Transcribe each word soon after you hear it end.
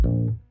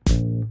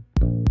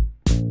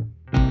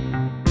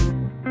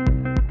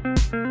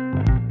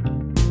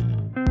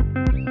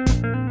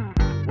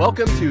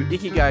Welcome to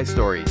Ikigai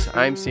Stories.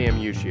 I'm Sam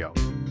Yushio.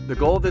 The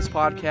goal of this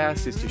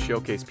podcast is to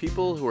showcase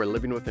people who are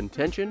living with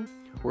intention,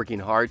 working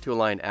hard to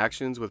align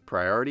actions with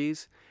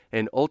priorities,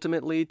 and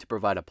ultimately to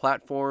provide a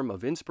platform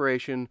of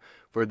inspiration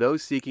for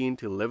those seeking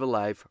to live a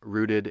life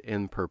rooted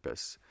in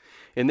purpose.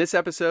 In this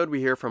episode, we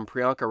hear from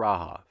Priyanka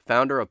Raha,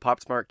 founder of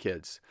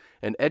PopSmartKids,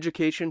 an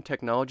education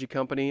technology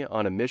company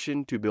on a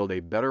mission to build a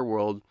better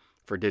world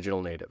for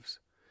digital natives.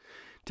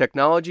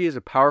 Technology is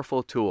a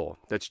powerful tool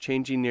that's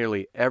changing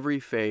nearly every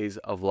phase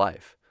of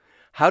life.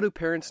 How do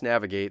parents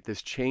navigate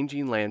this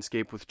changing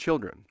landscape with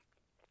children?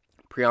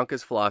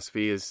 Priyanka's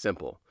philosophy is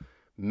simple: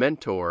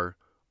 mentor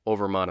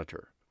over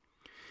monitor.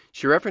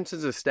 She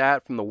references a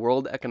stat from the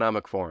World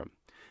Economic Forum.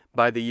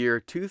 By the year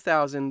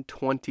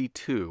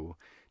 2022,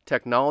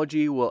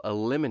 technology will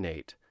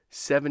eliminate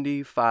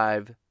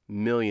 75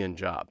 million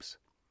jobs.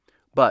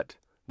 But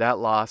that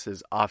loss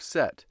is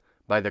offset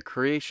by the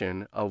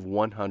creation of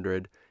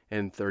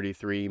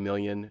 133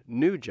 million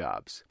new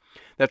jobs.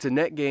 That's a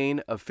net gain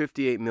of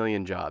 58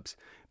 million jobs,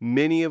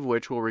 many of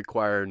which will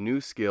require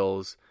new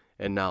skills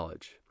and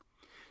knowledge.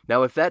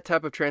 Now, with that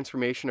type of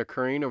transformation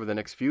occurring over the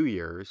next few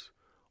years,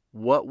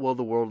 what will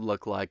the world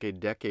look like a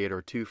decade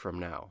or two from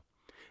now?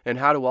 And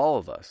how do all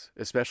of us,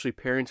 especially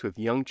parents with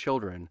young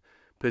children,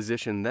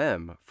 position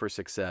them for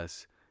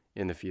success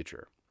in the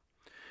future?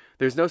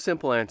 There's no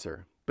simple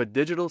answer, but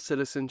digital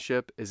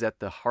citizenship is at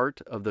the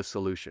heart of the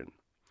solution.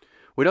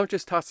 We don't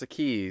just toss the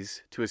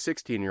keys to a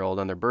 16-year-old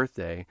on their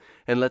birthday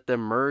and let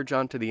them merge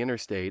onto the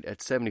interstate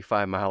at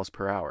 75 miles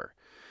per hour.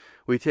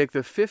 We take the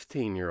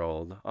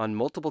 15-year-old on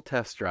multiple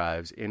test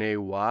drives in a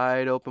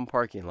wide-open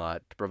parking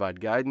lot to provide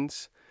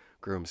guidance,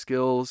 groom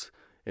skills,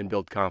 and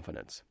build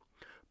confidence.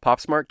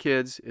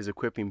 PopSmartKids is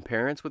equipping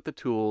parents with the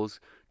tools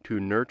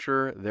to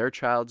nurture their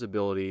child's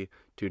ability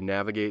to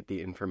navigate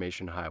the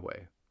information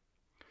highway.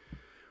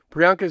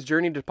 Priyanka's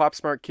journey to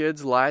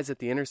PopSmartKids lies at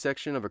the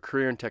intersection of a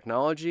career in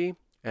technology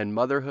and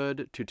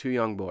motherhood to two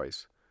young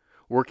boys.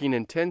 Working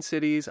in 10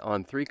 cities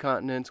on 3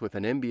 continents with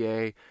an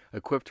MBA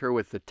equipped her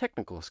with the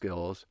technical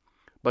skills,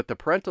 but the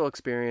parental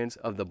experience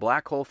of the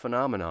black hole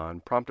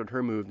phenomenon prompted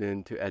her move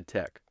into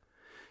EdTech.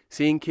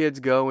 Seeing kids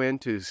go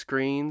into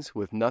screens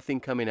with nothing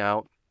coming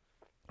out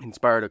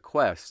inspired a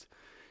quest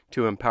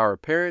to empower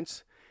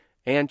parents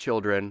and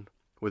children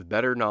with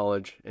better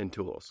knowledge and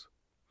tools.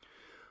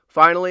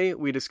 Finally,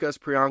 we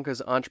discussed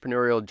Priyanka's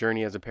entrepreneurial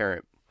journey as a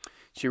parent.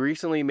 She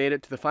recently made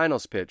it to the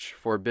finals pitch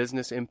for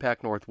Business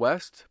Impact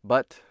Northwest,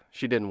 but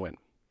she didn't win.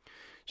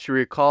 She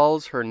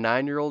recalls her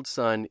 9-year-old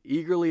son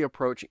eagerly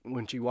approaching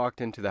when she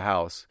walked into the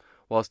house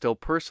while still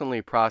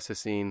personally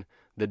processing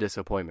the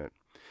disappointment.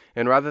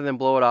 And rather than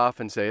blow it off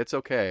and say, "It's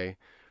okay,"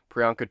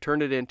 Priyanka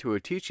turned it into a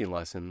teaching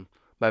lesson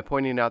by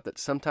pointing out that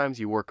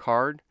sometimes you work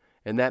hard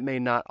and that may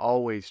not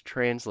always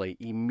translate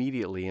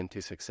immediately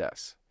into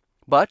success.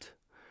 But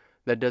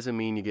that doesn't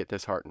mean you get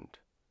disheartened.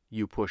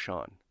 You push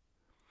on.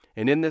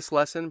 And in this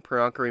lesson,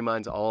 Priyanka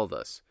reminds all of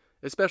us,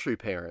 especially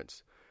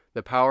parents,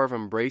 the power of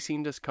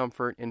embracing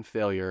discomfort and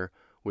failure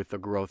with the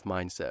growth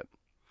mindset.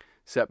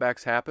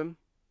 Setbacks happen,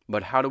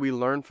 but how do we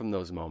learn from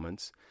those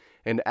moments?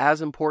 And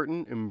as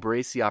important,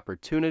 embrace the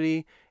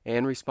opportunity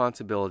and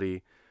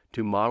responsibility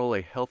to model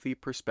a healthy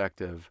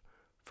perspective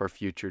for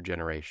future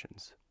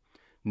generations.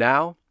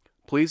 Now,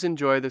 please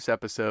enjoy this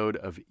episode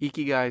of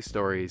Ikigai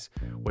Stories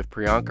with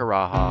Priyanka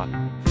Raha,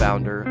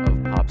 founder of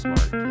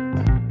PopSmartKids.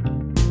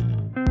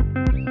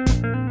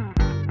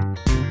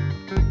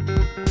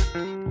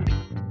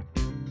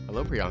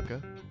 Hello,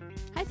 Priyanka.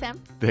 Hi,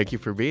 Sam. Thank you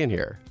for being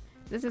here.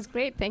 This is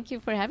great. Thank you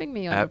for having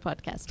me on your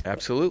podcast.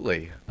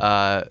 Absolutely.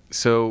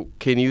 So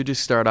can you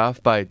just start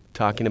off by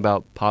talking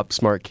about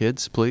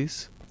PopSmartKids,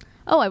 please?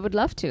 Oh, I would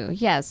love to.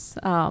 Yes.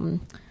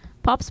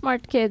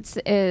 PopSmartKids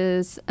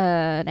is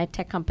an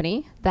edtech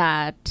company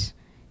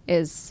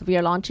we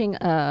are launching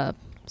a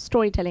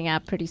storytelling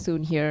app pretty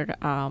soon here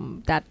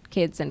that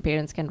kids and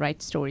parents can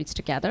write stories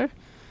together.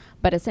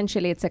 But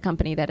essentially, it's a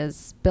company that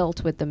is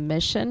built with the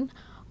mission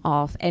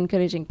of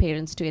encouraging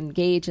parents to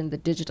engage in the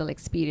digital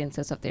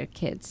experiences of their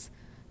kids.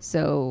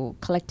 So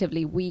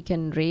collectively, we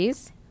can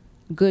raise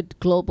good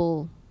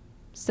global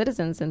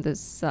citizens in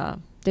this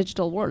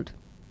digital world.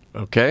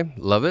 Okay,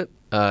 love it.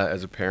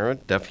 As a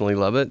parent, definitely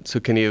love it.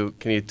 So can you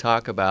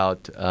talk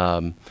about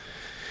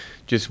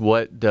just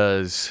what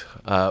does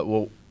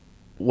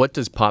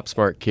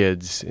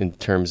PopSmartKids in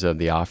terms of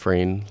the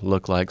offering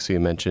look like? So you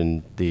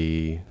mentioned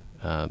the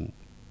app.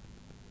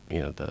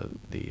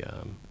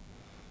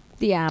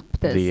 Yeah.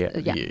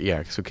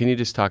 So can you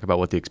just talk about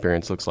what the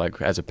experience looks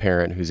like as a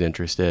parent who's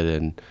interested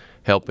in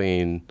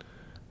helping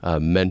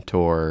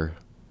mentor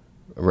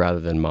rather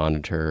than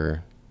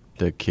monitor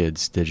the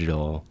kids'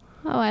 digital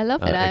I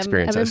love it.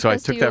 experience? So I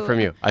took that from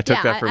you.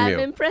 I'm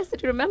impressed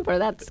that you remember.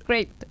 That's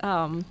great.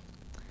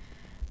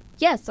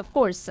 Yes, of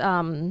course.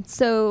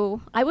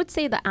 So I would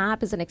say the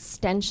app is an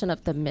extension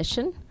of the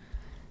mission.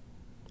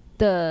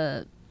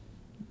 The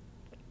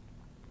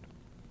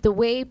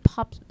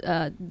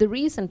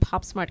reason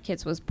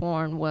PopSmartKids was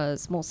born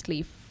was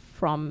mostly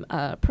from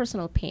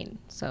personal pain.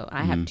 So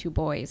I have 2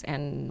 boys,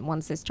 and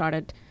once they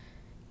started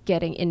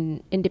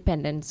getting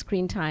independent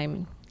screen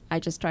time, I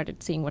just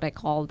started seeing what I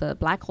call the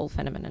black hole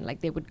phenomenon.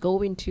 Like they would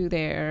go into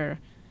their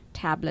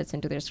tablets,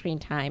 into their screen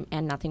time,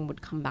 and nothing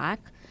would come back.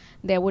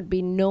 There would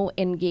be no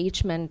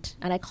engagement,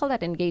 and I call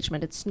that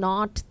engagement. It's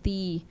not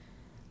the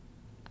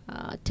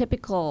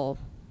typical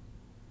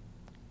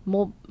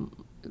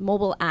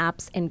mobile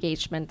apps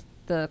engagement,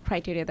 the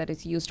criteria that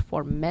is used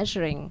for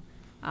measuring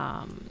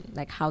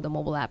like how the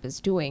mobile app is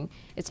doing.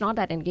 It's not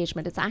that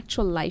engagement, it's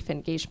actual life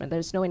engagement.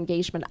 There's no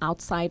engagement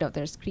outside of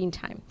their screen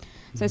time.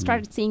 So I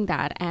started seeing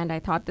that, and I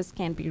thought this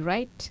can't be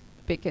right,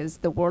 because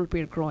the world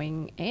we're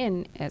growing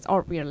in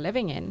or we're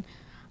living in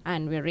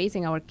and we're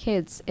raising our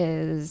kids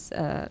is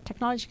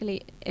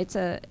technologically, it's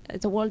a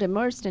world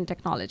immersed in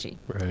technology.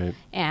 Right.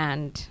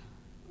 And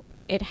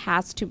it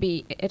has to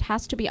be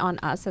on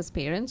us as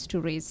parents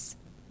to raise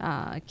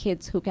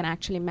kids who can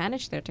actually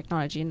manage their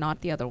technology,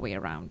 not the other way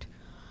around.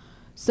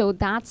 So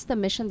that's the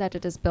mission that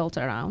it is built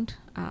around.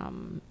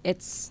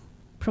 It's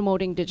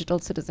promoting digital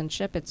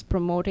citizenship. It's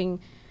promoting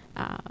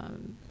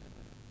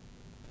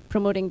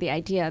the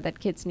idea that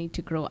kids need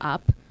to grow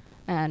up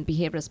and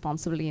behave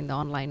responsibly in the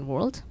online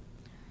world.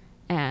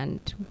 And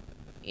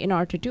in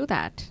order to do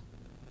that,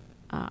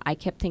 I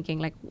kept thinking,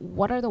 like,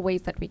 what are the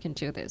ways that we can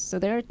do this? So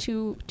there are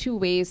two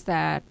ways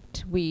that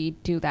we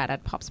do that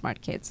at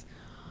PopSmartKids.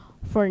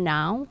 For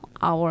now,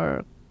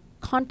 our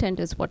content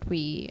is what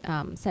we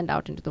send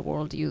out into the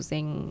world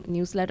using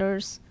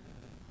newsletters,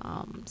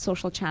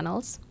 social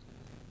channels,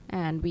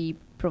 and we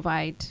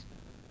provide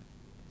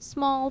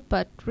small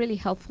but really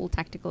helpful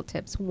tactical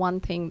tips. One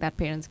thing that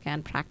parents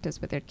can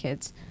practice with their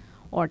kids,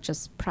 or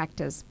just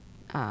practice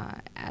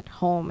at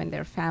home in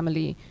their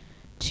family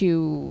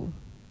to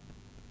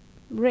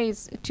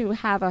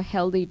have a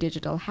healthy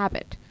digital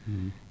habit.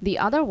 Mm-hmm. The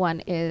other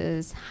one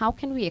is, how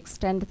can we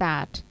extend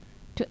that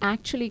to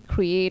actually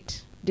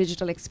create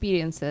digital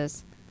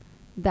experiences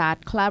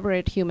that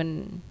collaborate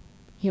human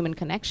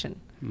connection?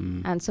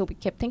 And so we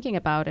kept thinking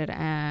about it,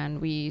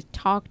 and we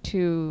talked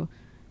to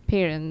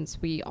parents.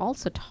 We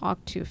also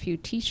talked to a few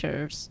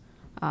teachers,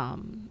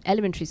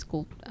 elementary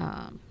school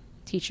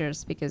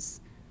teachers,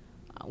 because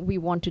we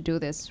want to do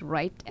this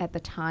right at the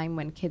time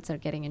when kids are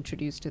getting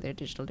introduced to their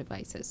digital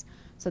devices.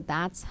 So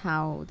that's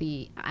how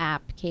the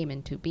app came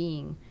into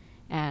being.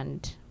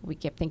 And we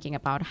kept thinking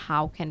about,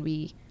 how can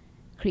we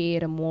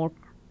create a more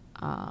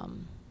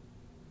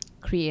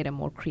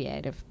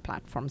creative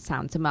platform.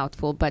 Sounds a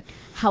mouthful, but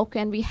how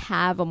can we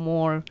have a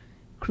more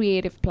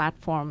creative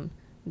platform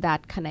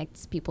that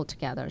connects people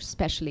together,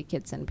 especially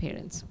kids and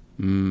parents?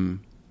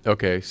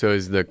 Okay, so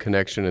is the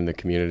connection in the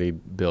community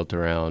built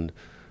around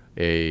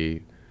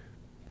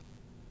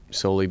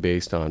solely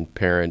based on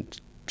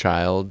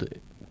parent-child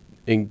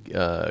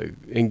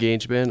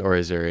engagement, or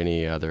is there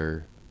any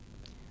other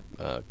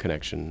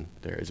connection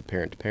there? Is it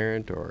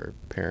parent-to-parent, or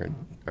parent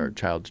or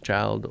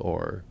child-to-child,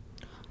 or?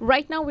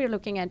 Right now, we're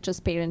looking at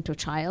just parent to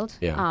child,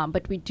 yeah.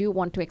 But we do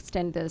want to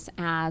extend this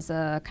as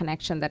a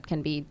connection that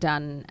can be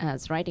done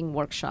as writing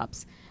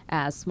workshops,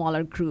 as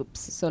smaller groups.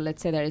 So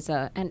let's say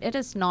and it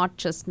is not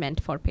just meant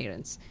for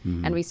parents.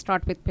 And we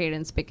start with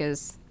parents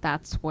because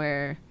that's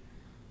where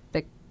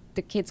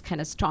the kids kind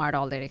of start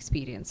all their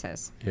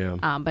experiences. Yeah.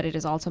 But it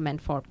is also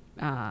meant for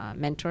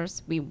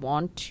mentors. We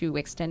want to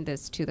extend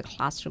this to the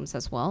classrooms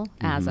as well,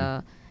 as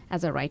a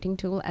writing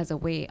tool, as a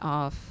way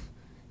of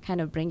kind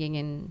of bringing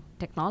in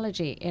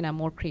technology in a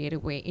more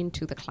creative way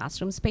into the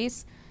classroom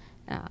space,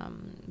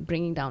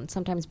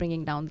 sometimes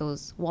bringing down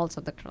those walls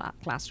of the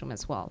classroom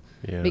as well.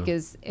 Yeah.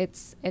 Because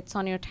it's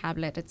on your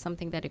tablet. It's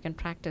something that you can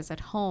practice at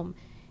home.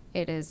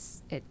 It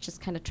just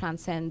kind of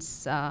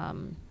transcends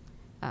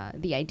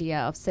the idea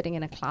of sitting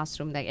in a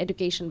classroom, like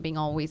education being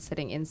always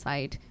sitting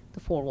inside the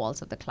four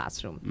walls of the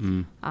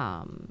classroom.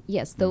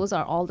 Yes, those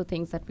are all the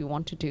things that we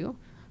want to do.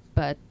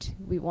 But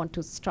we want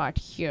to start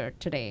here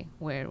today,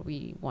 where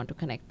we want to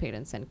connect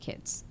parents and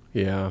kids.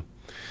 Yeah.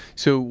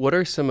 So what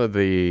are some of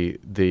the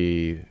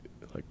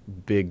like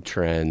big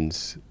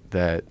trends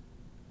that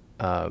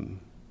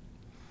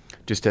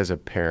just as a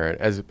parent,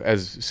 as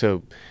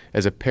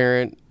a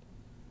parent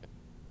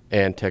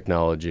and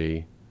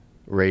technology,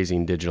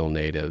 raising digital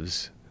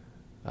natives,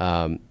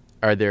 are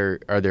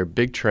there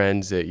big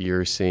trends that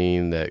you're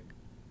seeing that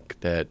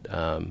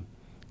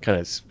kind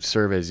of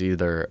serve as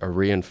either a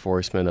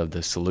reinforcement of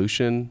the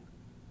solution,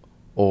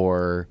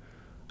 or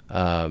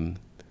kind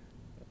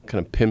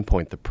of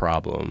pinpoint the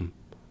problem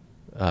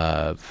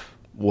of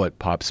what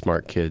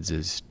PopSmartKids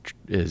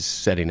is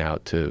setting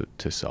out to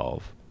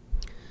solve?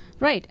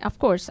 Right, of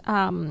course.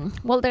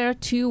 Well, there are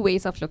two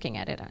ways of looking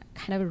at it.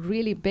 Kind of a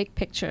really big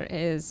picture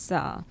is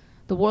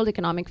the World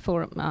Economic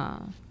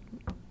Forum.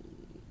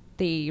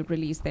 They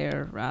released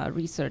their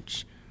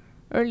research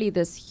early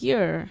this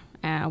year,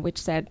 which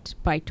said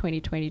by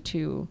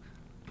 2022,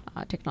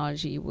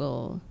 technology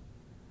will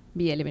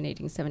be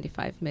eliminating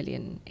 75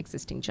 million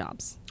existing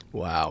jobs.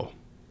 Wow.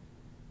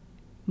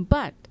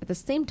 But at the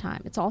same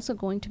time, it's also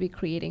going to be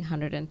creating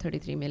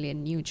 133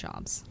 million new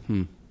jobs.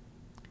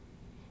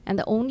 And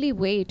the only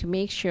way to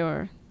make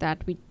sure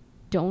that we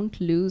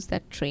don't lose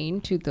that train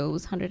to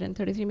those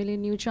 133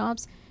 million new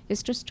jobs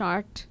is to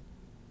start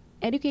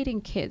educating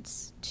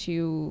kids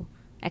to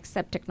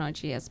accept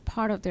technology as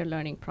part of their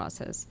learning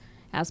process,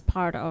 as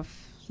part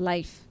of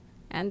life.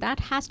 And that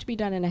has to be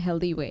done in a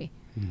healthy way.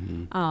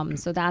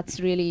 So that's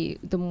really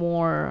the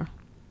more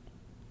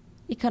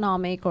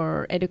economic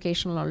or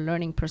educational or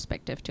learning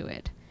perspective to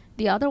it.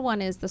 The other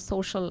one is the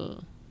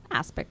social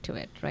aspect to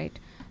it, right?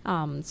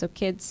 So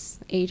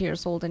kids 8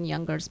 years old and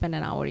younger spend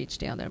an hour each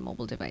day on their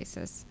mobile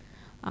devices.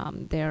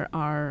 There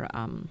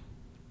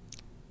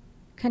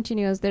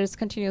is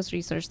continuous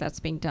research that's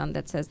being done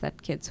that says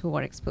that kids who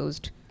are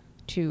exposed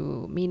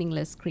to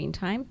meaningless screen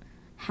time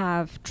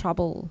have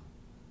trouble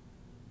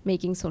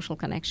making social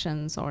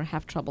connections or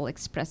have trouble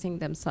expressing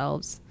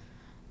themselves.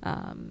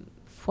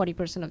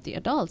 40% of the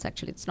adults,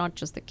 actually, it's not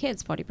just the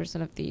kids,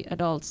 40% of the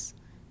adults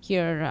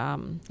here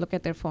look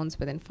at their phones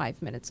within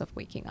 5 minutes of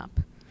waking up.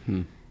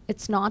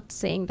 It's not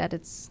saying that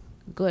it's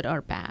good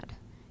or bad.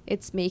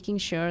 It's making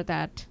sure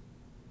that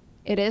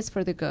it is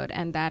for the good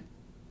and that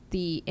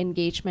the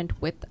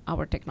engagement with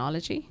our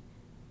technology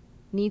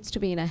needs to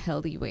be in a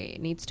healthy way.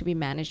 It needs to be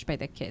managed by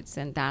the kids,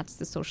 and that's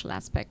the social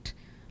aspect.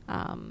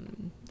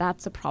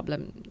 That's a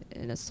problem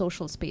in a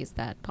social space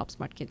that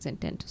PopSmartKids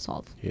intend to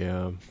solve.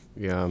 Yeah.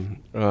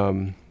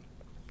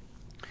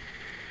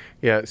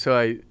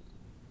 So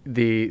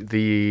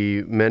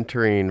the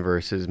mentoring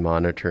versus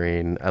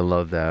monitoring, I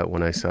love that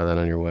when I saw that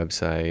on your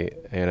website,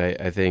 and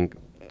I think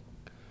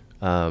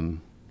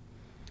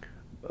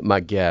my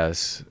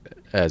guess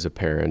as a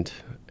parent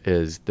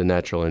is the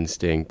natural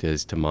instinct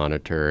is to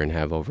monitor and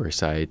have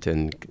oversight,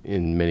 and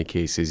in many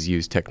cases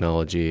use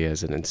technology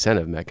as an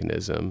incentive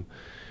mechanism.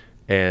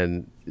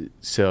 And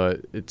so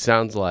it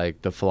sounds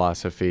like the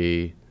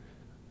philosophy,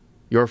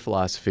 your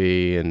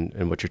philosophy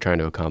and what you're trying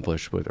to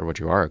accomplish with, or what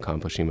you are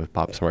accomplishing with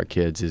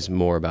PopSmartKids, is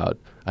more about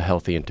a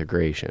healthy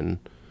integration.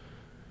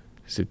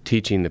 So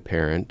teaching the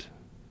parent,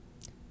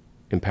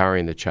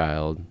 empowering the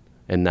child,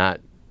 and not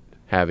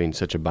having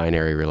such a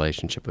binary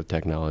relationship with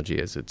technology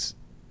as it's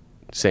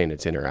saying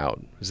it's in or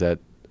out. Is that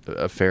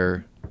a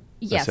fair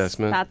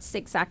assessment? Yes, that's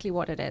exactly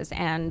what it is.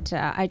 And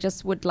I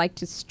just would like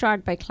to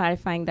start by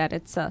clarifying that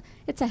it's a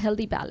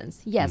healthy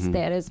balance. Yes,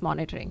 there is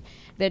monitoring.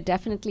 There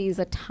definitely is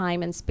a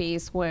time and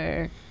space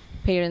where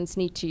parents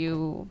need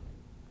to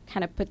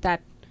kind of put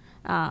that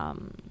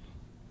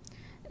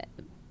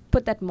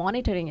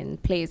monitoring in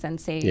place and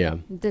say,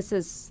 this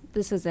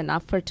is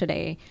enough for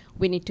today.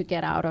 We need to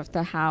get out of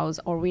the house,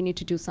 or we need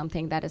to do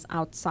something that is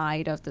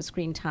outside of the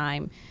screen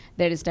time.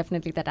 There is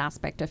definitely that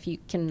aspect of you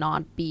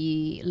cannot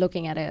be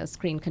looking at a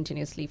screen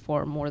continuously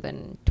for more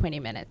than 20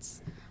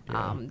 minutes.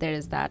 There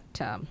is that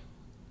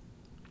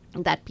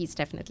piece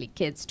definitely.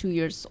 Kids 2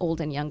 years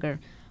old and younger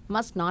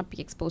must not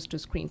be exposed to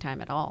screen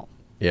time at all.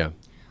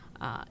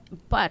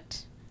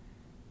 But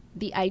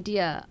the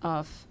idea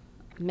of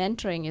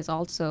mentoring is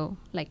also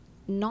like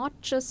not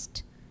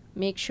just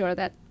make sure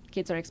that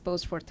kids are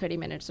exposed for 30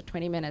 minutes or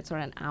 20 minutes or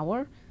an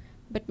hour,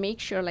 but make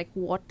sure like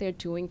what they're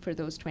doing for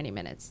those 20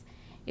 minutes.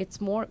 It's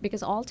more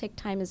because all tech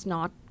time is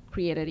not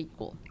created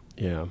equal.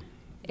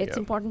 It's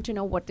important to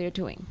know what they're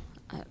doing.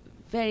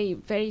 Very,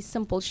 very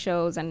simple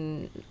shows,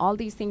 and all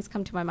these things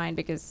come to my mind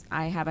because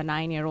I have a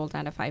 9-year-old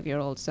and a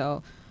 5-year-old.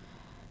 So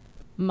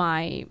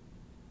my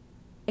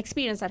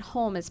experience at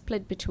home is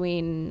split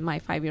between my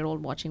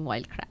 5-year-old watching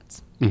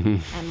Wildcrats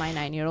and my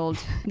 9-year-old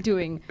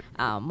doing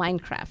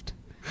Minecraft.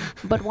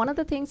 But one of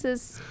the things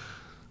is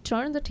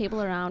turn the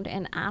table around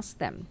and ask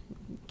them,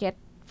 get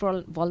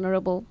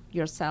vulnerable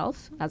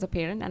yourself as a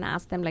parent and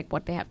ask them like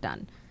what they have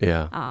done.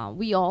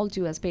 We all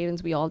do as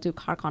parents, we all do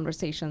car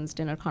conversations,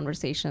 dinner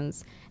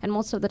conversations, and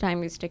most of the time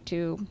we stick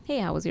to, hey,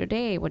 how was your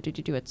day? What did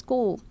you do at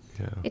school?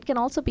 It can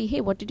also be,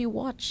 hey, what did you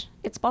watch?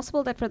 It's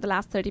possible that for the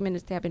last 30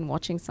 minutes they have been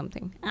watching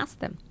something. Ask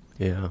them,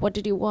 what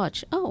did you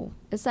watch? Oh,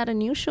 is that a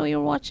new show you're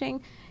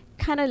watching?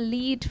 Kind of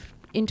lead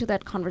into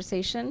that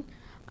conversation.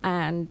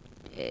 And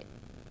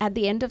at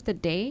the end of the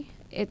day,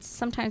 it's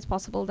sometimes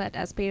possible that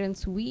as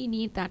parents, we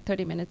need that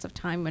 30 minutes of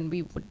time when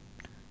we would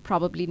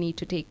probably need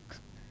to take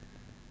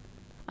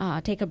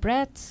a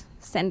breath,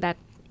 send that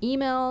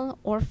email,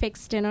 or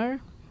fix dinner.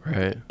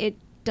 It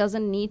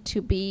doesn't need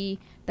to be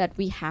that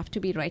we have to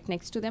be right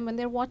next to them when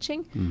they're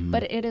watching,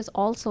 but it is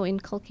also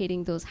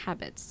inculcating those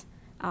habits.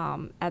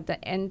 At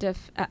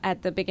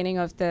the beginning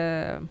of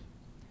the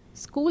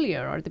school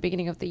year or the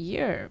beginning of the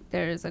year,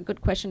 there is a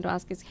good question to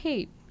ask is,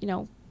 hey,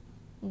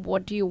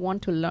 what do you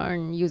want to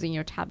learn using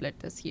your tablet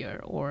this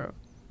year or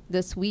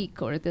this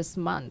week or this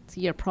month?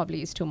 Year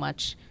probably is too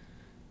much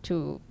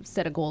to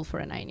set a goal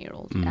for a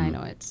 9-year-old. I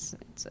know it's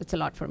a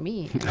lot for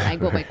me. I mean, I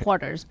go by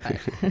quarters, but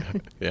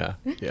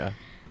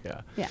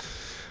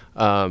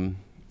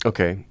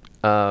Okay.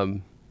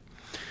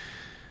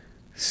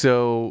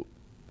 So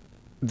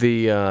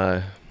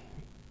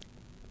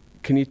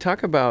can you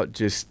talk about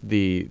just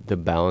the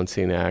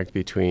balancing act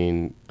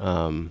between,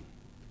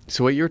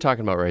 so what you were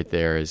talking about right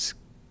there is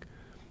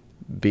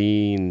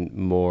being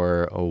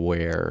more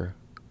aware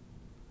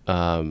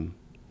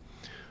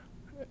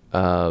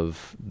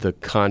of the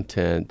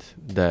content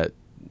that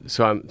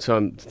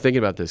I'm thinking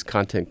about this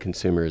content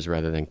consumers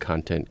rather than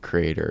content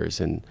creators,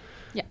 and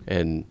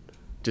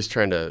just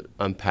trying to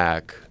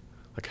unpack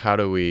like how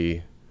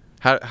do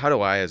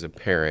I as a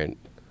parent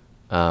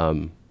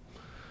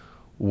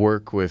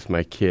work with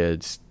my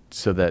kids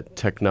so that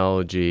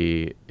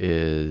technology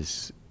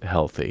is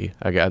healthy.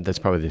 That's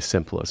probably the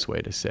simplest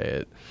way to say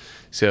it.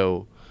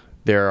 So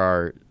there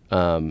are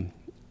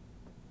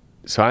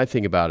so I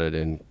think about it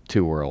in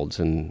two worlds,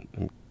 and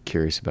I'm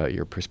curious about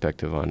your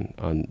perspective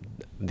on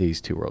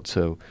these two worlds.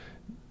 So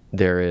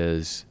there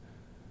is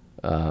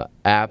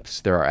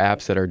apps. There are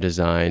apps that are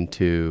designed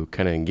to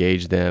kind of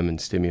engage them and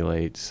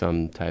stimulate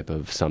some type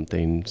of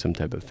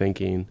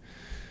thinking,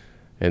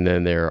 and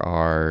then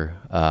there's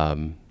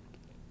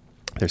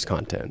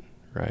content,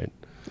 right?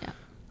 Yeah.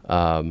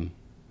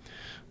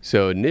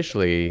 So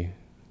initially,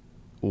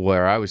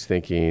 where I was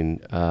thinking,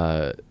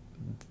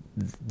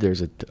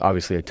 there's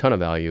obviously a ton of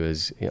value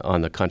is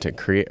on the content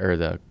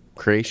the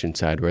creation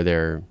side, where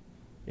they're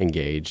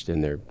engaged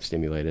and they're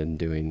stimulated and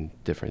doing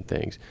different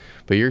things.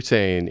 But you're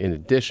saying, in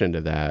addition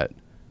to that,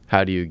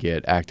 how do you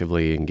get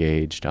actively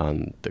engaged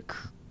on the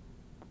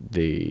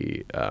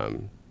content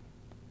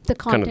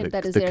kind of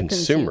that is the they're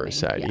consumer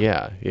consuming. side?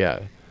 Yes.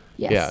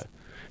 Yeah.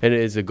 And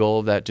is the goal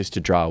of that just to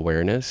draw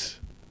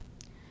awareness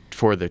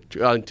for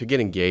to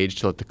get engaged,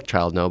 to let the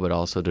child know, but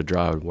also to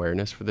draw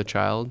awareness for the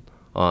child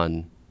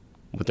on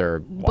what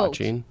they're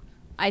watching?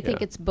 I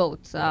think it's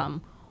both.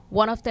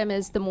 One of them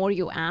is the more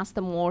you ask,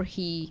 the more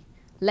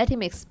let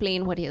him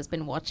explain what he has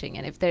been watching.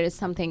 And if there is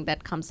something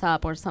that comes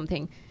up or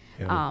something,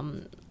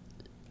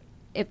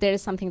 if there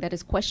is something that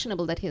is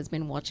questionable that he has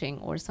been watching,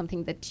 or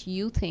something that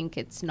you think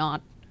it's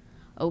not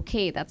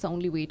okay, that's the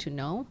only way to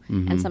know.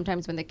 Mm-hmm. And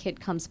sometimes when the kid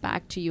comes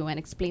back to you and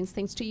explains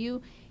things to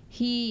you,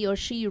 he or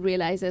she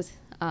realizes,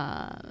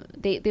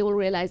 they will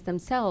realize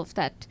themselves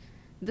that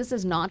this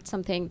is not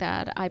something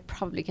that I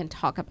probably can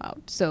talk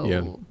about.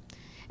 So,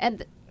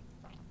 and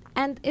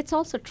it's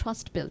also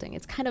trust building.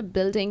 It's kind of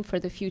building for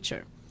the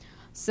future.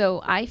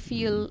 So I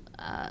feel,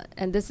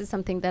 and this is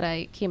something that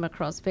I came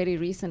across very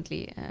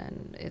recently,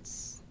 and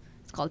it's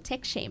called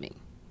tech shaming.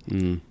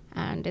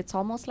 And it's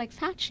almost like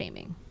fat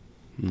shaming.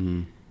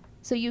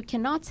 So you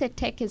cannot say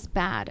tech is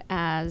bad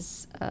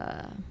as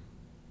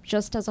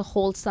just as a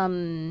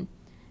wholesome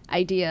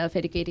idea of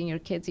educating your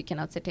kids. You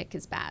cannot say tech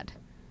is bad.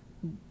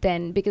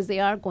 Then, because they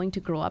are going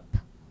to grow up,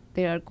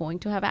 they are going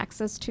to have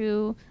access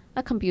to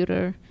a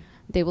computer.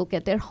 They will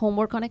get their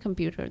homework on a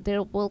computer.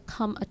 There will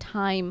come a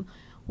time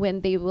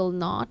when they will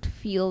not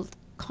feel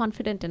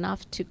confident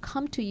enough to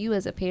come to you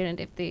as a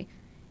parent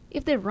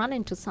if they run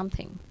into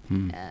something.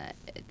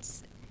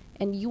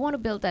 And you want to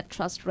build that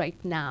trust right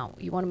now.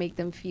 You want to make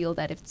them feel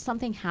that if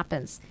something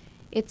happens,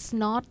 it's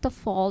not the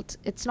fault.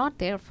 It's not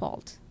their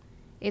fault.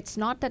 It's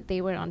not that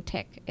they were on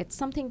tech. It's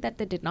something that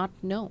they did not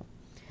know.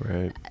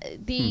 Right.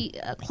 The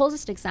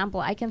closest example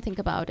I can think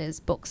about is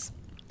books.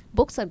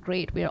 Books are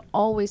great. We are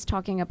always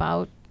talking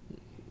about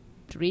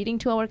reading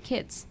to our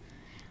kids.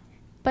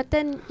 But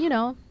then,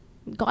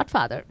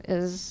 Godfather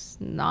is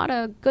not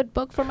a good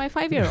book for my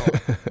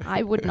 5-year-old.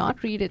 I would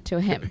not read it to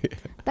him.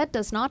 That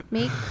does not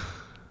make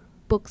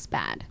books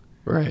bad.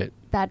 Right.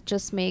 That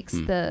just makes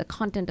the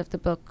content of the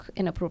book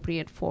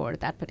inappropriate for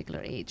that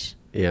particular age.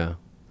 Yeah.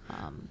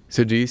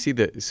 So do you see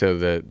do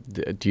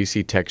you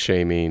see tech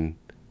shaming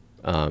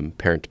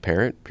parent to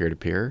parent, peer to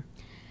peer?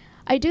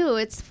 I do.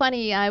 It's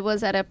funny. I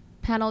was at a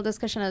panel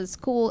discussion at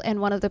school, and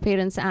one of the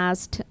parents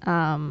asked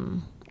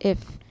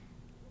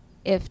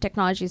if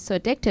technology is so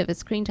addictive, if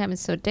screen time is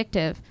so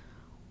addictive,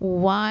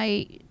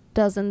 why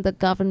doesn't the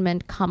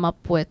government come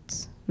up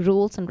with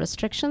rules and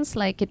restrictions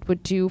like it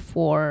would do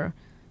for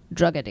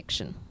drug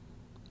addiction?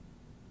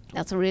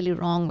 That's a really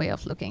wrong way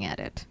of looking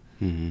at it.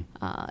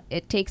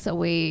 It takes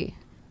away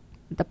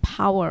the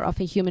power of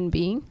a human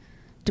being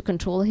to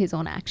control his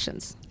own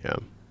actions. Yeah.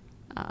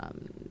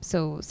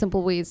 So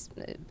simple ways.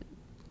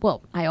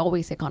 I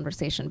always say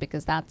conversation,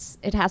 because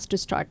it has to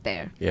start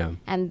there. Yeah.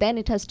 And then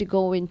it has to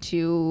go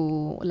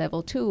into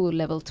level 2,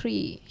 level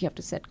 3. You have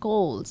to set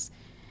goals.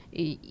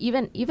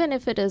 Even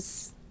if it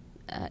is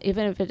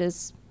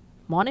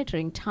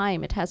monitoring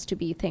time, it has to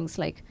be things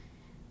like,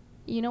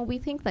 we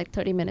think like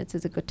 30 minutes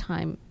is a good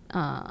time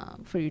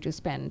for you to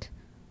spend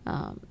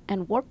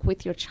and work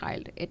with your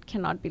child. It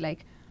cannot be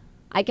like,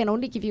 I can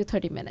only give you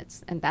 30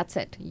 minutes and that's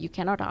it. You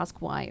cannot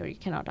ask why, or you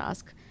cannot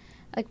ask.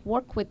 Like,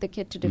 work with the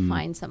kid to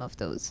define some of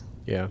those.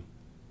 Yeah,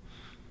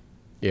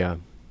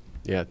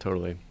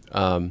 totally.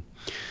 So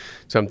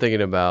I'm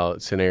thinking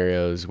about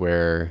scenarios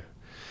where,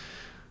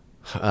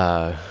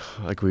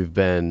 like, we've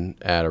been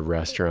at a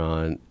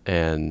restaurant,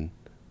 and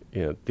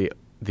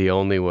the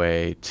only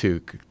way to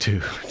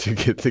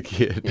get the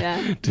kid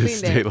to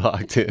stay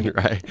locked in,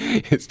 right,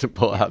 is to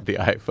pull out the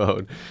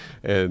iPhone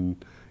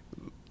and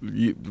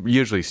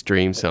usually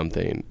stream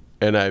something.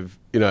 And I've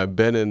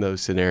been in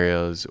those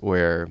scenarios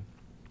where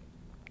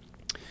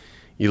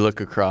you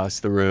look across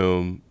the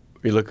room,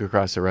 you look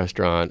across the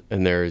restaurant,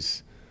 and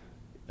there's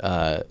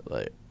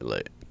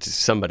like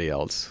just somebody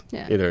else,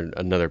 either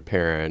another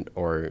parent,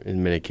 or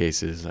in many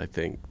cases, I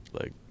think,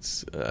 like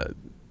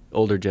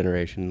older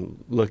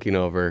generation looking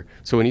over.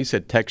 So when you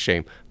said tech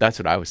shame, that's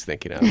what I was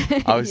thinking of.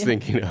 I was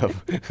thinking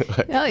of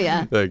like, oh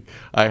yeah, like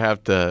I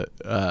have to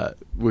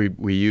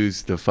we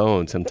use the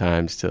phone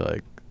sometimes to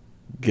like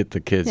get the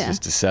kids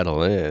just to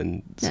settle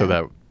in so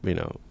that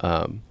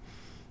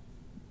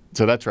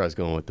so that's where I was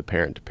going with the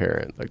parent to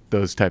parent, like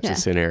those types of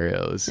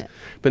scenarios.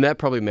 But that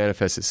probably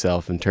manifests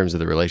itself in terms of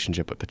the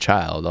relationship with the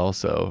child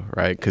also,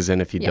 right? Because then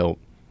if you don't,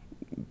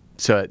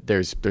 so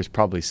there's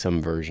probably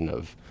some version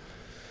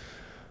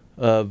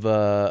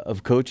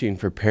of coaching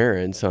for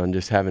parents on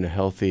just having a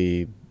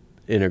healthy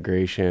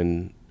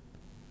integration,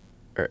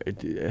 or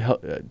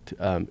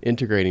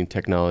integrating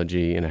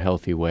technology in a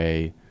healthy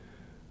way,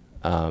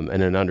 and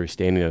an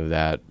understanding of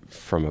that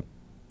from a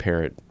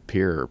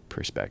parent-peer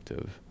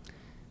perspective.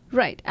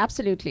 Right,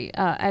 absolutely.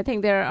 I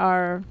think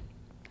there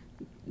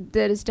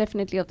is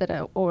definitely of that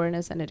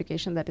awareness and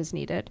education that is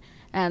needed.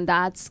 And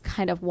that's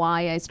kind of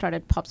why I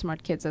started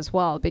PopSmartKids as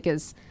well,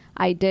 because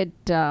I did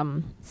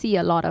see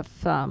a lot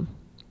of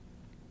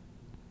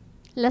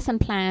lesson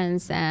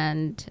plans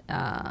and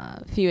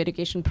few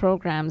education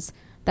programs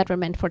that were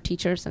meant for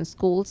teachers and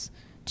schools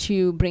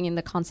to bring in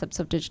the concepts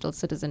of digital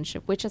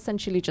citizenship, which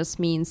essentially just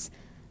means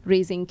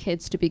raising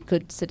kids to be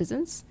good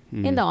citizens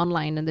in the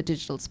online and the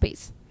digital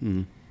space.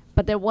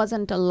 But there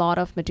wasn't a lot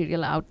of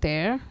material out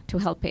there to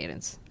help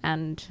parents.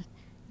 And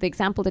the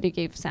example that you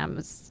gave, Sam,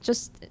 was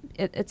just,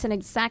 it's an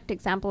exact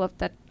example of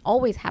that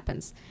always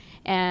happens.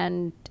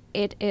 And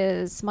it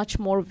is much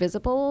more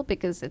visible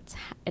because it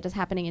is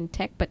happening in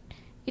tech, but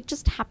it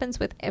just happens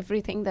with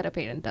everything that a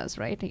parent does,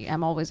 right?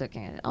 I'm always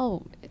looking at,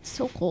 oh, it's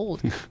so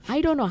cold. I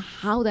don't know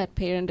how that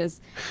parent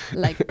is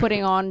like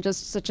putting on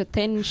just such a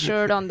thin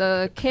shirt on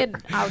the kid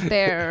out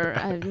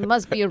there. It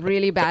must be a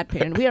really bad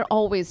parent. We are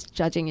always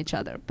judging each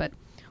other. But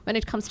when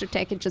it comes to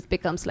tech, it just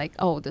becomes like,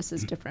 oh, this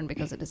is different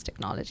because it is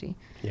technology.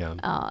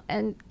 Yeah.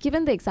 And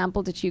given the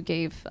example that you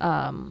gave,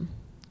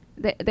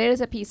 there is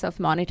a piece of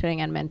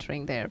monitoring and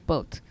mentoring there,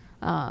 both.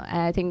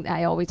 And I think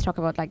I always talk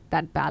about like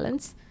that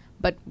balance,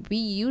 but we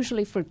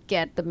usually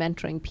forget the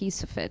mentoring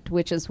piece of it,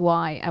 which is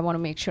why I want to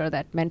make sure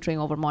that mentoring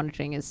over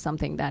monitoring is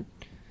something that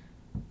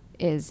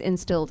is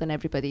instilled in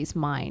everybody's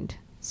mind.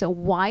 So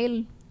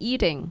while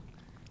eating,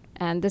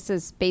 and this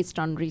is based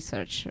on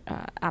research,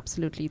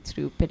 absolutely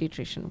through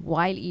pediatrician.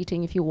 While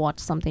eating, if you watch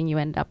something, you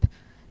end up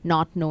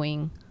not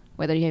knowing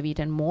whether you have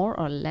eaten more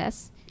or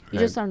less. You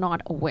just are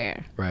not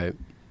aware. Right.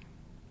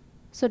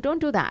 So don't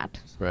do that.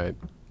 Right.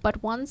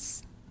 But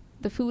once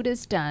the food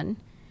is done,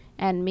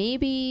 and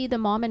maybe the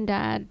mom and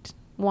dad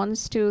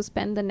wants to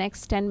spend the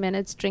next 10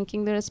 minutes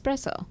drinking their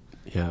espresso.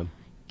 Yeah.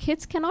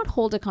 Kids cannot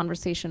hold a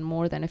conversation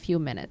more than a few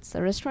minutes.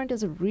 A restaurant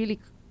is a really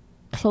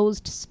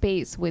closed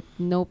space with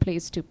no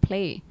place to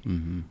play.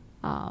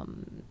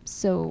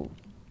 So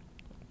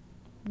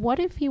what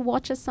if he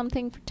watches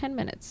something for 10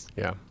 minutes?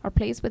 Yeah. Or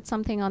plays with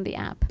something on the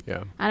app?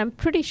 Yeah. And I'm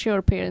pretty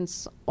sure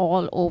parents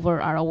all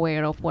over are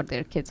aware of what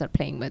their kids are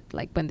playing with,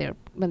 like when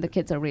the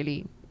kids are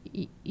really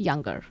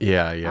younger.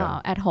 Yeah,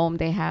 yeah. At home,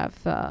 they have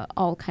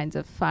all kinds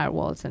of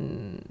firewalls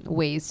and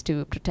ways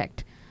to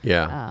protect.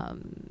 Yeah.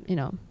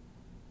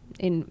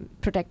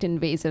 Protect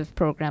invasive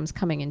programs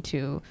coming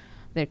into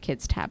their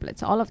kids'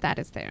 tablets. All of that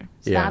is there.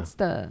 So that's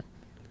the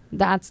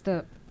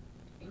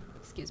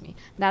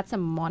that's a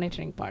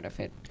monitoring part of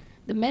it.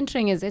 The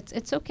mentoring is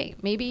it's okay.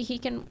 Maybe he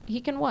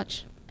can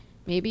watch.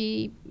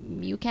 Maybe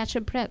you catch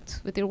a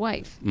breath with your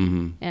wife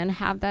and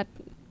have that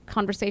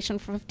conversation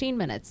for 15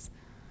 minutes.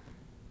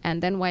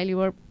 And then while you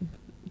were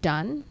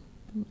done,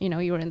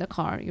 you were in the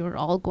car, you were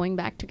all going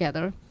back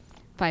together,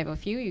 5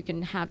 of you, you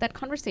can have that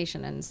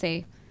conversation and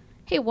say,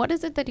 hey, what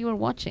is it that you were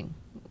watching?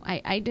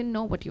 I didn't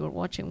know what you were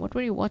watching. What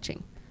were you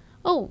watching?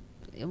 Oh,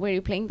 were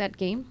you playing that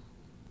game?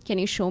 Can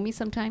you show me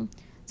sometime?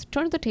 So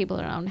turn the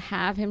table around,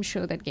 have him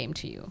show that game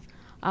to you.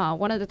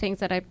 One of the things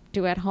that I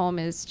do at home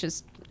is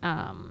just,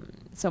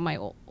 so my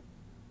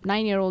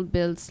 9-year-old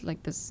builds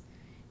like this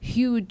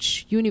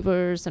huge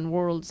universe and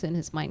worlds in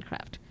his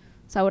Minecraft.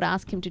 So I would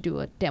ask him to do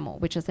a demo,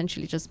 which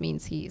essentially just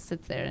means he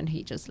sits there and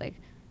he just like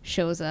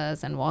shows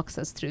us and walks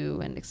us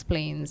through and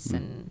explains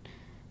and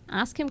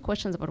ask him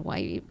questions about why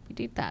you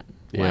did that.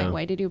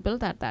 Why did you build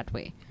that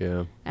way?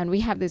 Yeah. And we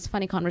have these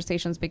funny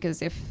conversations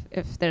because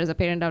if there's a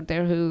parent out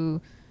there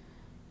who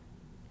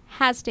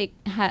has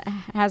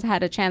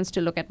had a chance to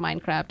look at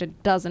Minecraft,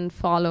 it doesn't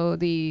follow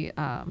the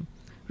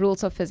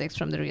rules of physics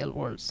from the real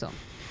world. So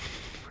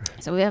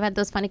we have had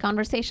those funny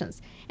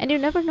conversations. And you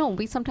never know.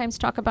 We sometimes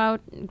talk about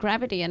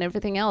gravity and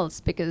everything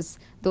else because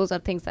those are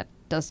things that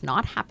does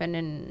not happen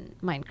in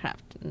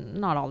Minecraft.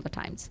 Not all the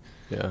times.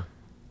 Yeah.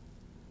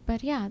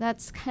 But yeah,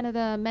 that's kind of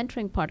the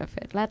mentoring part of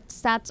it.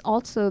 That's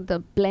also the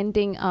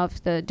blending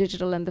of the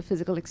digital and the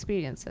physical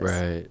experiences.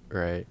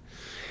 Right.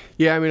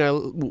 Yeah, I mean,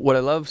 what I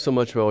love so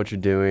much about what you're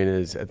doing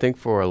is I think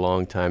for a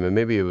long time, and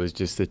maybe it was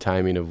just the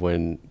timing of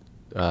when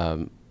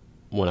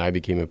I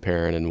became a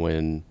parent and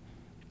when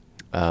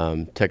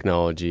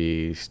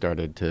technology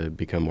started to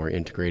become more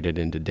integrated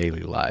into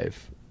daily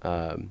life.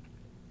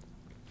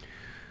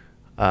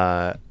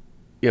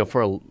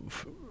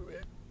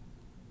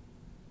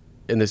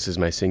 and this is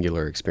my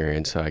singular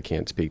experience, so I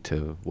can't speak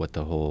to what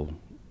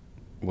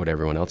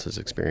everyone else's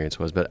experience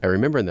was, but I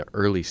remember in the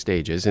early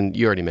stages, and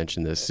you already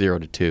mentioned this, 0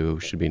 to 2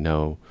 should be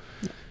no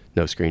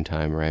screen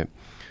time, right?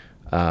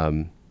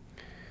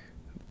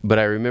 But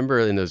I remember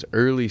in those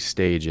early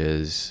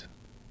stages,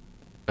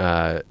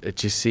 it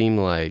just seemed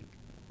like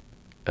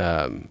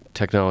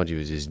technology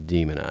was just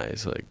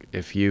demonized. Like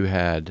if you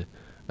had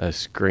a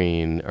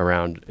screen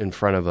around in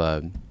front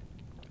of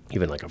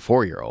even like a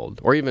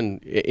 4-year-old, or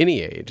even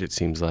any age, it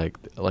seems like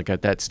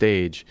at that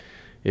stage,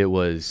 it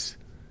was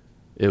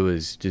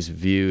just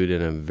viewed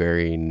in a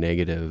very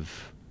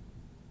negative,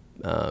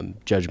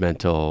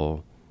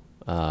 judgmental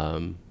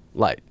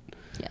light.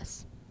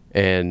 Yes.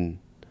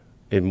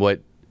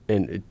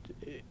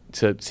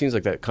 So it seems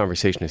like that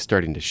conversation is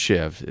starting to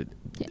shift.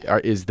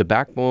 Is the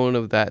backbone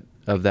of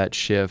that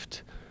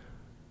shift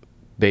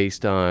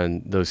based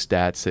on those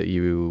stats that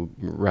you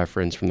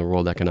referenced from the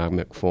World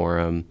Economic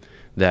Forum,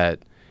 that,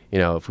 you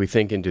know, if we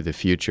think into the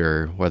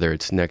future, whether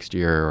it's next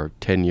year or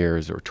 10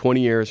 years or 20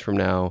 years from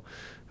now,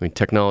 I mean,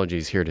 technology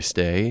is here to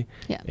stay.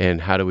 Yeah. And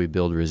how do we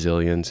build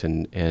resilience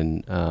and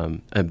a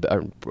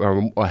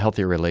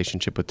healthier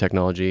relationship with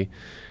technology?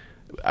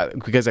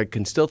 Because I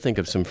can still think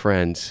of some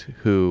friends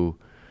who,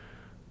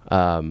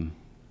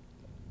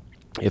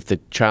 if the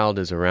child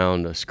is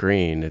around a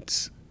screen,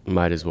 it's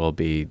might as well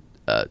be,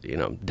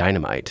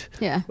 dynamite.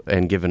 Yeah.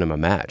 And giving them a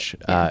match.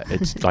 Yeah.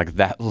 It's like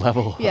that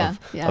level of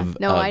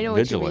no, I know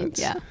vigilance.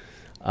 what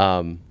you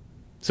mean. Yeah.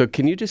 So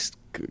can you just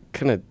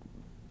kind of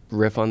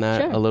riff on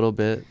that Sure. a little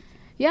bit?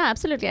 Yeah,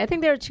 absolutely. I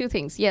think there are two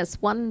things. Yes,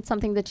 one,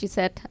 something that you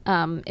said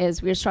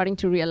is we're starting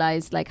to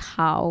realize like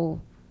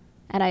how,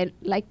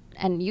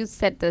 and you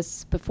said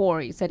this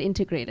before, you said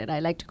integrated. I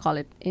like to call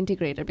it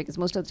integrated because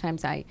most of the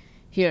times I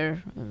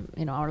hear,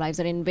 our lives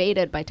are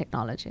invaded by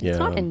technology. Yeah. It's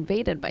not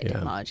invaded by Yeah.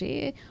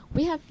 technology.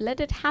 We have let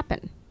it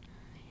happen.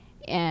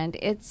 And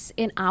it's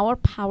in our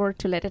power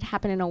to let it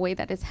happen in a way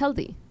that is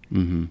healthy.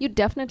 Mm-hmm. You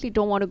definitely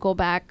don't want to go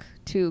back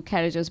to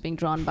carriages being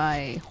drawn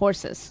by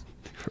horses.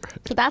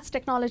 Right. So that's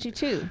technology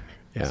too.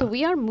 Yeah. So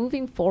we are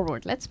moving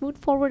forward. Let's move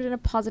forward in a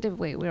positive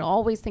way. We're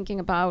always thinking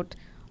about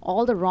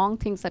all the wrong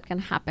things that can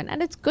happen.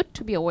 And it's good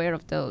to be aware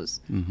of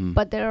those. Mm-hmm.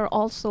 But there are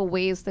also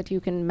ways that you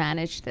can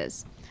manage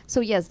this. So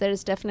yes, there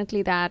is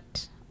definitely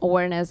that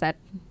awareness that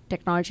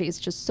technology is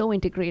just so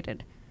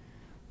integrated.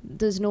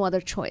 There's no other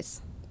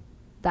choice.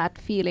 That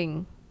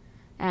feeling.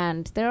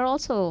 And there are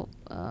also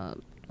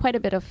quite a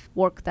bit of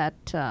work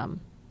that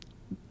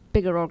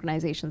bigger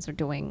organizations are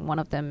doing. One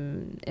of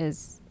them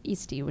is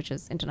ISTE, which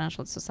is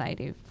International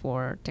Society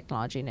for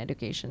Technology and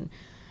Education.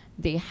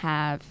 They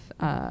have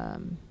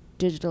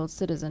digital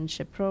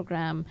citizenship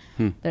program.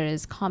 There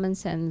is Common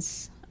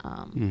Sense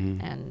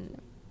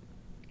and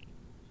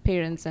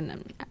parents,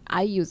 and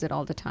I use it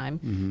all the time.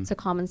 Mm-hmm. So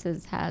Common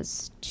Sense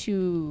has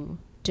two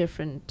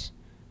different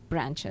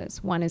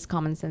branches. One is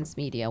Common Sense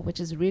Media, which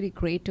is really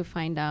great to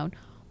find out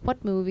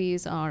what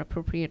movies are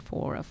appropriate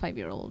for a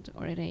 5-year-old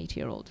or an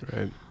 8-year-old.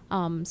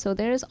 Right. So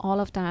there is all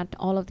of that.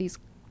 All of these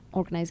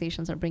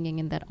organizations are bringing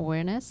in that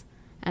awareness,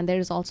 and there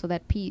is also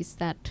that piece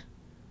that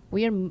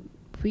we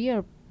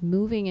are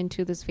moving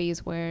into this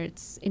phase where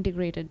it's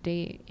integrated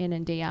day in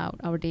and day out,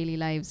 our daily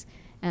lives,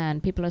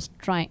 and people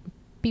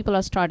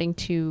are starting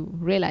to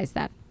realize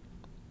that.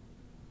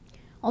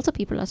 Also,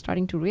 people are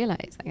starting to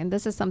realize, and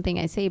this is something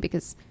I say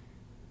because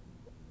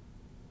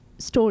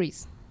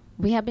stories.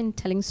 We have been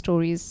telling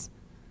stories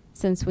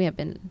since we have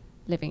been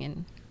living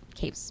in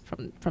caves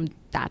from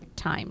that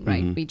time,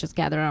 right? Mm-hmm. We just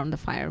gather around the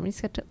fire and we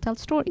sit to tell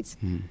stories.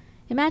 Mm-hmm.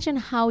 Imagine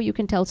how you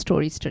can tell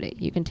stories today.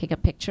 You can take a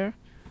picture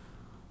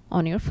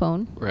on your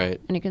phone, Right.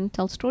 and you can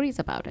tell stories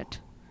about it.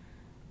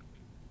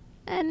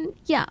 And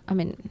yeah, I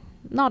mean,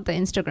 not the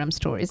Instagram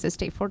stories, they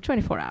stay for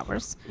 24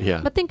 hours.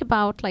 Yeah. But think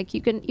about, like,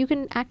 you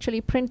can actually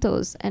print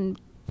those, and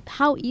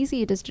how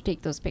easy it is to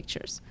take those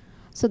pictures.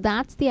 So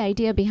that's the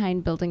idea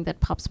behind building that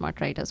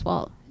PopSmart, right, as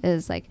well,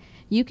 is like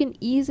you can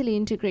easily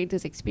integrate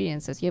these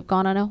experiences. You've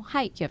gone on a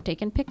hike, you have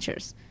taken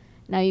pictures.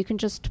 Now you can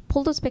just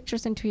pull those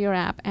pictures into your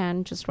app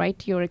and just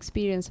write your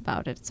experience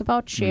about it. It's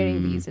about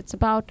sharing these. It's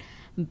about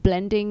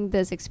blending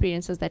those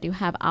experiences that you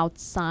have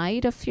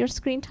outside of your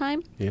screen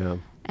time Yeah.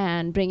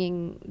 and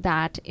bringing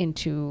that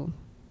into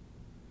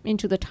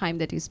the time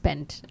that you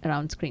spent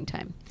around screen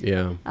time.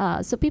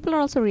 Yeah. So people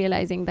are also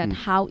realizing that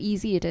how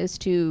easy it is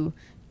to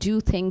do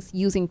things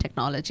using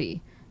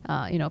technology.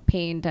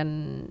 Paint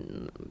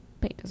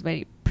is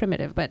very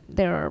primitive, but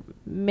there are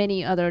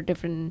many other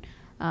different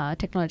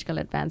technological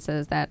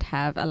advances that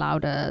have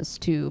allowed us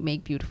to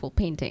make beautiful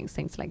paintings,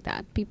 things like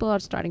that. People are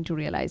starting to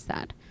realize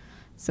that.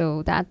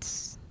 So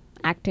that's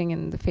acting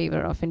in the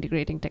favor of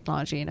integrating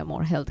technology in a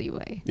more healthy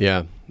way.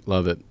 Yeah.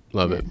 Love it.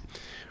 Love it.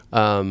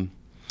 How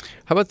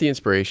about the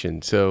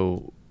inspiration?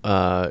 So,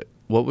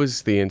 what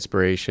was the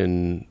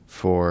inspiration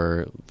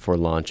for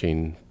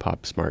launching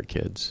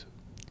PopSmartKids?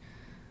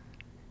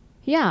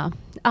 Yeah.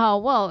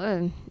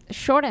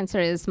 Short answer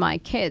is my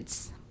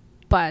kids.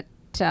 But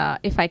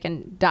if I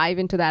can dive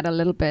into that a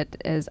little bit,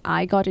 is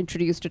I got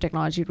introduced to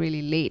technology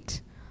really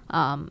late.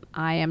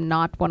 I am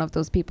not one of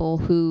those people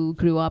who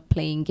grew up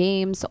playing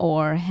games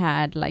or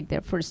had like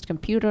their first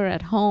computer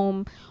at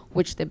home,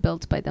 which they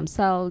built by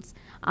themselves.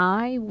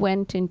 I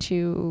went and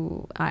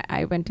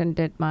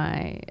did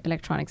my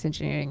electronics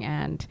engineering,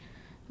 and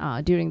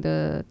during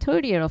the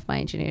third year of my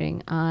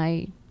engineering,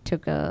 I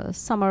took a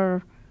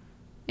summer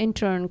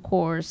intern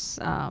course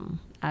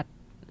at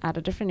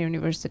a different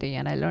university,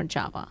 and I learned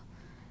Java.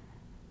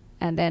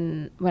 And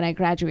then when I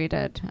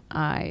graduated,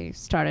 I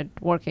started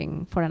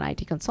working for an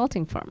IT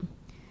consulting firm.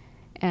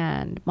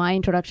 And my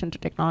introduction to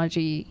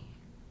technology,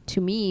 to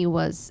me,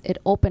 it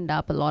opened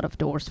up a lot of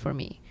doors for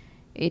me.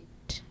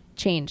 It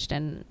changed.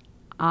 And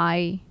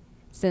I,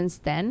 since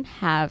then,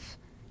 have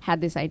had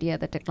this idea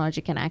that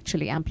technology can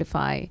actually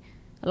amplify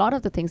a lot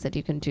of the things that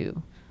you can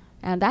do.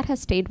 And that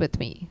has stayed with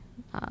me.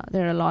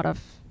 There are a lot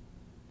of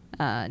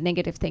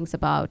negative things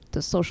about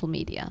the social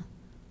media.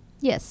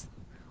 Yes,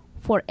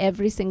 for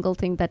every single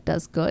thing that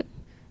does good,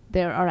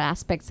 there are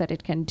aspects that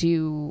it can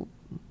do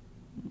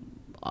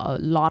a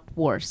lot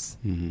worse.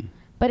 Mm-hmm.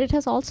 But it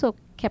has also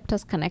kept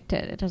us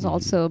connected. It has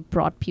also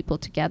brought people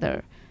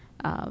together.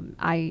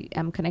 I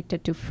am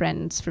connected to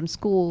friends from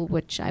school,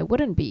 which I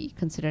wouldn't be,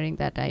 considering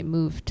that I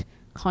moved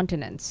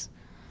continents,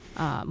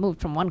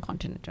 moved from one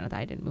continent to another.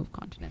 I didn't move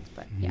continents,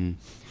 but yeah.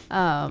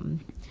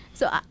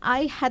 So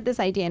I had this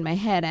idea in my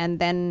head, and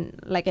then,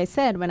 like I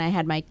said, when I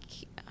had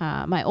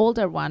my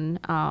older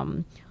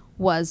one,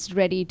 was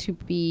ready to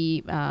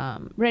be,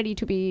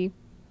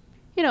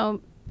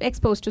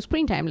 exposed to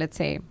screen time, let's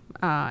say.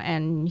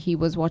 And he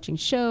was watching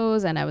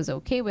shows, and I was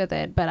okay with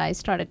it. But I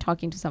started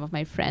talking to some of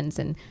my friends,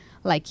 and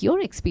like your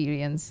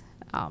experience,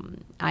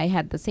 I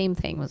had the same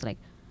thing. Was like,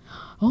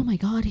 oh my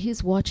God,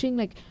 he's watching.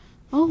 Like,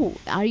 oh,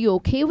 are you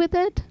okay with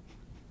it?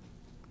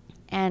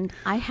 And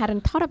I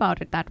hadn't thought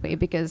about it that way,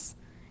 because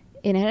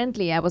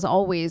inherently I was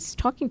always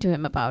talking to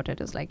him about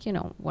it. It's like,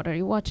 what are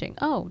you watching?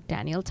 Oh,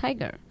 Daniel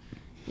Tiger.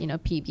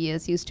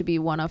 PBS used to be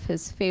one of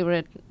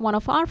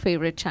our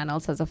favorite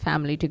channels as a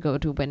family to go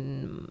to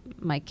when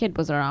my kid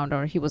was around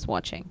or he was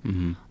watching.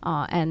 Mm-hmm.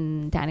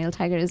 And Daniel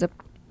Tiger is a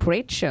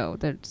great show.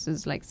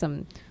 There's like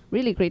some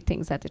really great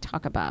things that they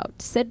talk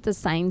about. Sid the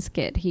Science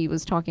Kid, he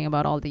was talking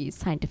about all these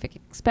scientific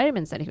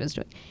experiments that he was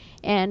doing.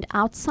 And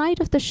outside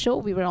of the show,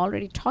 we were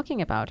already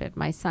talking about it.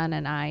 My son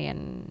and I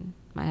and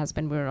my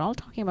husband, we were all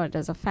talking about it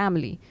as a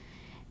family.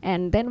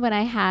 And then when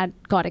I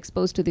got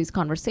exposed to these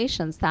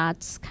conversations,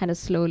 that's kind of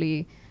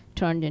slowly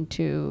turned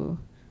into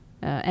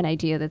an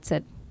idea that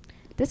said,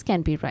 this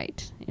can't be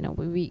right.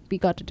 We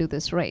got to do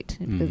this right.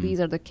 Because these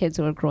are the kids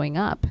who are growing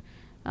up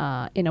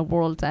in a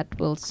world that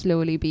will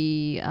slowly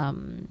be a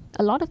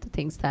lot of the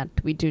things that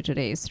we do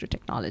today is through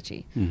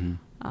technology.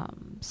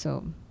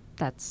 So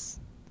that's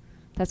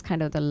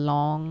kind of the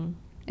long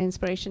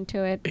inspiration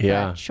to it.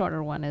 Yeah. The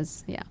shorter one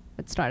is,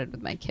 it started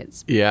with my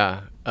kids.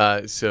 Yeah.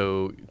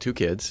 So 2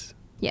 kids.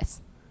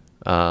 Yes.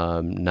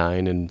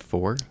 9 and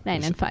 4?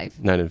 9 and 5.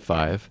 9 and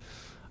 5.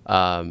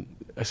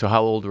 So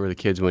how old were the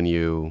kids when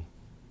you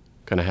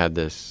kind of had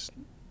this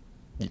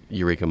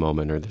eureka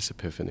moment or this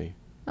epiphany?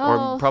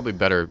 Or probably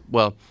better,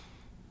 well,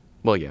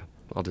 yeah,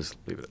 I'll just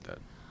leave it at that.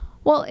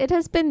 Well, it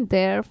has been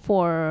there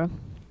for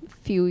a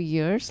few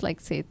years, like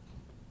say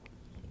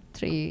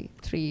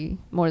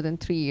more than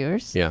 3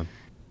 years. Yeah.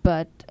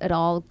 But it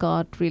all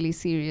got really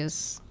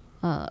serious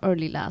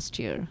early last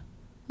year.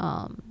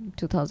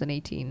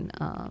 2018,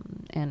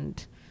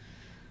 and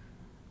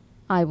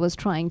I was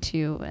trying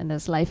to, and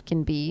as life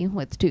can be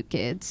with 2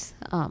 kids,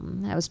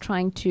 I was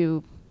trying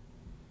to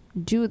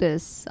do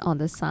this on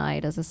the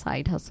side as a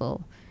side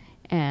hustle,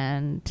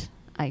 and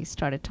I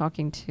started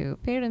talking to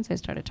parents, I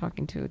started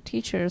talking to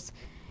teachers,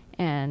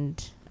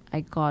 and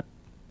I got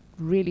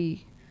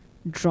really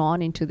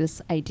drawn into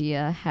this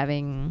idea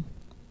having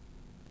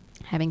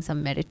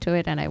some merit to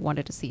it, and I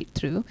wanted to see it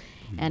through.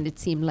 And it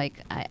seemed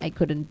like I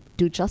couldn't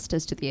do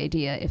justice to the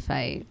idea if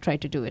I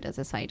tried to do it as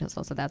a side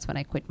hustle. So that's when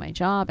I quit my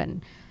job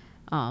and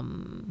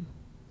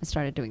I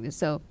started doing this.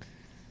 So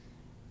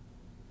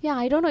yeah,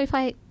 I don't know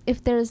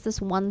if there is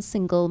this one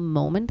single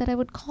moment that I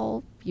would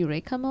call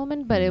eureka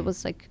moment, but it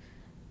was like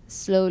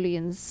slowly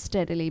and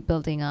steadily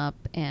building up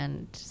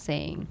and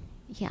saying,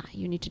 yeah,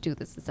 you need to do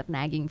this. It's a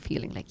nagging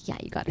feeling like, yeah,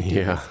 you got to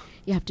do this.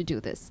 You have to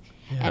do this.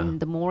 Yeah. And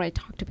the more I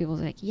talk to people,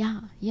 they're like,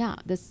 yeah,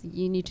 this,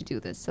 you need to do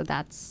this. So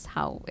that's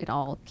how it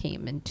all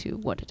came into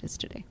what it is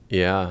today.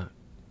 Yeah.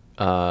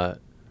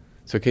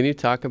 So can you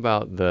talk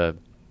about the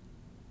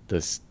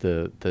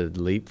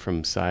leap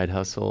from side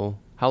hustle?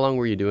 How long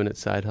were you doing it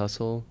side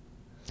hustle?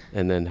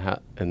 And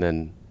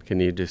then can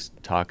you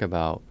just talk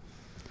about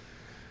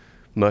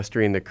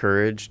mustering the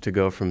courage to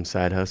go from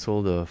side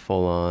hustle to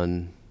full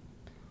on?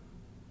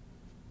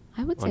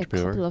 I would say a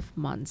couple of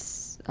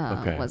months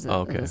was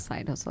a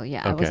side hustle.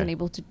 Yeah, I wasn't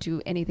able to do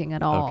anything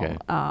at all. Okay.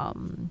 I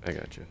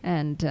got you.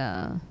 And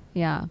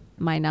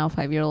my now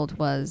 5-year-old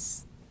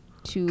was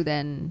 2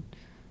 then,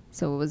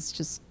 so it was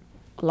just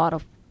a lot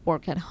of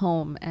work at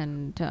home.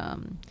 And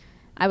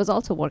I was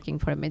also working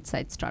for a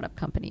mid-sized startup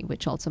company,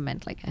 which also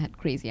meant like I had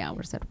crazy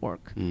hours at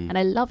work. And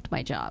I loved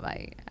my job.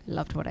 I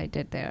loved what I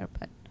did there,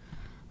 but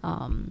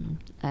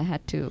I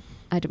had to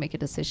make a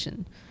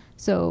decision.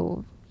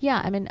 So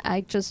yeah, I mean,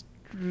 I just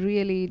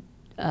really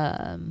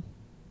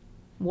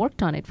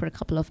worked on it for a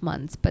couple of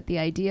months, but the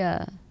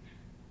idea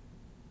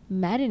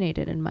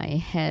marinated in my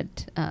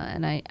head,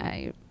 and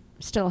I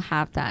still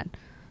have that.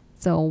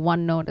 So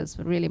OneNote is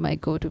really my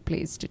go-to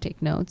place to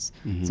take notes.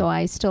 Mm-hmm. So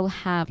I still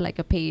have like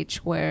a page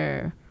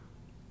where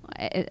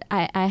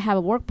I have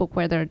a workbook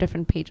where there are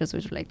different pages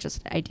which are like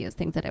just ideas,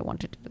 things that I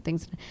wanted to do,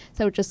 things.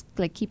 So I would just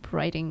like keep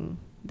writing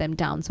them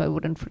down so I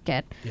wouldn't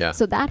forget. Yeah.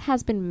 So that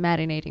has been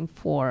marinating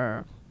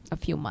for a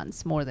few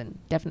months,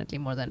 definitely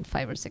more than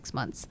 5 or 6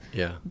 months.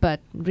 Yeah. But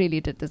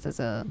really did this as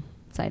a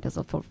side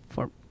hustle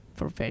for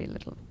very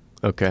little.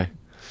 Okay.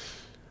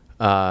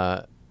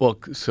 Well,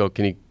 so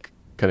can you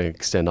kind of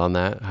extend on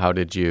that? How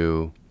did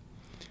you...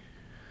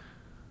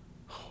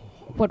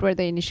 What were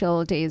the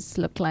initial days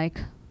look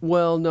like?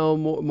 Well, no,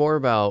 more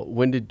about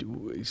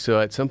so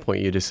at some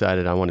point you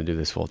decided I want to do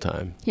this full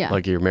time. Yeah.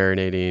 Like you're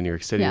marinating, you're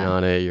sitting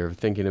on it, you're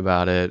thinking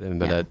about it.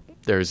 I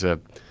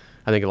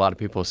think a lot of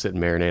people sit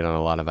and marinate on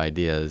a lot of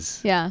ideas.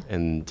 Yeah.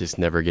 And just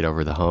never get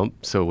over the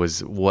hump. So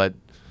what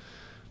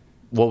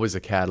was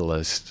the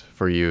catalyst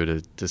for you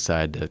to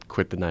decide to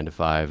quit the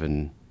 9-to-5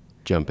 and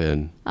jump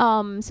in?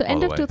 So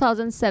end of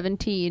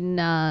 2017,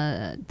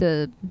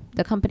 the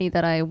company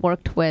that I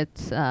worked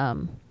with,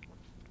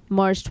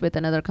 merged with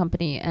another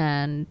company,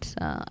 and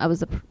I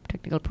was a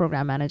technical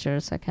program manager,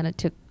 so I kind of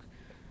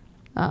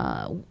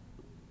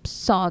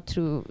saw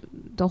through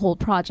the whole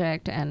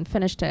project and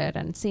finished it,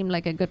 and it seemed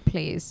like a good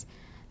place.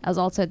 I was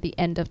also at the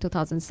end of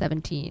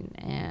 2017,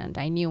 and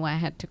I knew I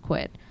had to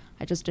quit.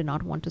 I just did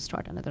not want to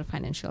start another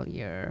financial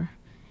year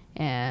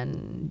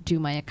and do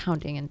my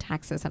accounting and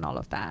taxes and all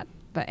of that.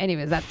 But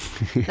anyways,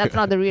 that's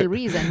not the real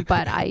reason,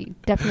 but I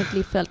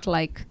definitely felt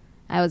like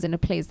I was in a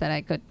place that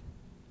I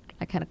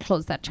kind of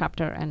close that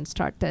chapter and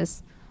start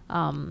this.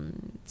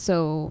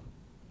 So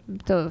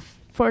the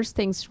first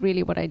things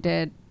really what I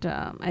did,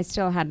 I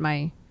still had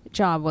my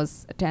job,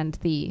 was attend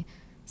the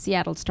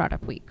Seattle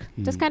Startup Week.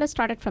 Just kind of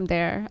started from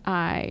there.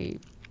 I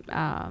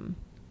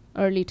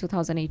early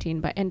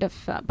 2018,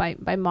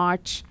 by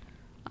March,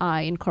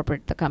 I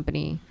incorporated the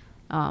company.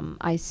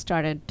 I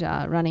started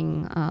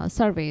running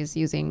surveys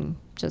using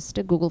just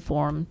a Google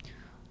form.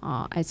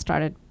 I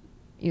started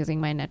using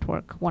my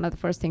network. One of the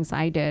first things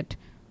I did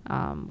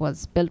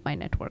was build my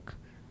network.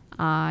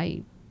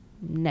 I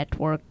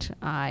networked.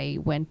 I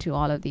went to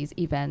all of these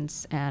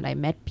events and I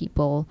met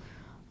people.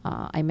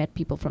 I met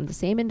people from the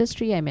same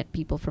industry. I met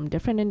people from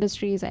different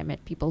industries. I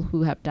met people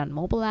who have done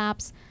mobile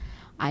apps.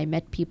 I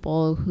met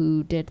people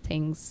who did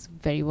things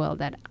very well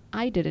that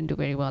I didn't do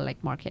very well,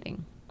 like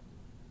marketing.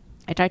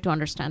 I tried to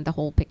understand the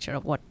whole picture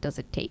of what does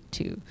it take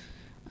to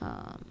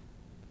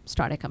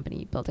start a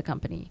company, build a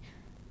company.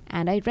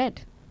 And I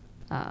read.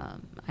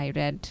 I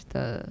read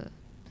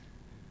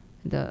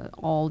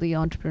all the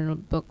entrepreneurial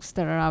books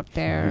that are out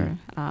there,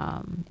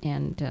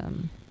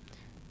 and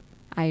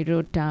I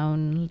wrote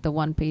down the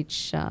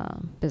one-page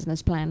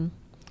business plan.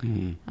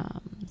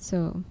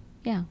 So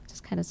yeah,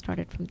 just kind of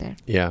started from there.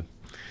 Yeah.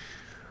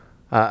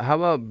 How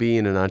about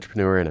being an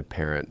entrepreneur and a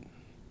parent?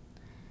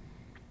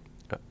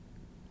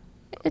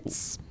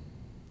 It's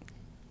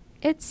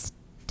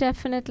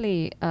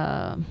definitely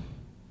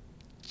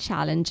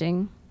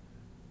challenging.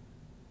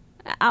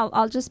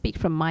 I'll just speak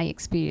from my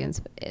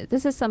experience.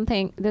 This is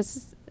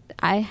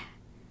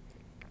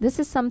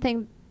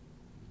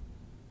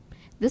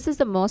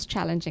the most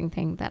challenging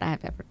thing that I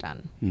have ever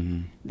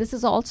done. This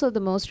is also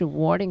the most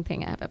rewarding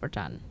thing I have ever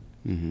done.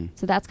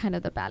 So that's kind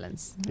of the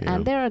balance. Yeah.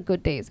 And there are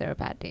good days, there are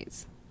bad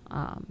days.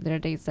 There are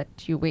days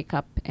that you wake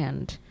up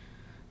and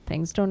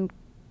things don't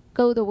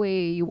go the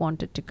way you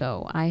want it to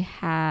go. I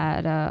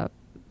had a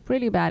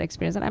really bad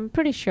experience, and I'm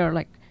pretty sure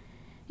like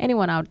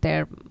anyone out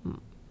there,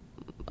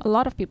 a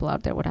lot of people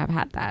out there would have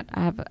had that.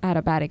 I have had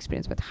a bad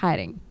experience with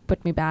hiring.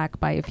 Put me back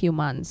by a few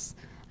months.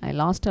 I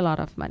lost a lot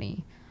of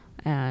money.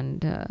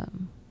 And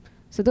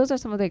so those are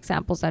some of the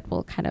examples that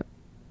will kind of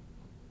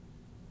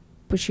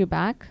push you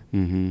back.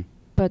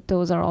 But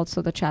those are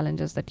also the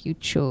challenges that you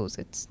chose.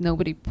 It's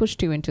nobody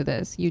pushed you into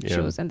this. You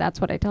chose. And that's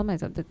what I tell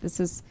myself, that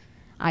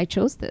I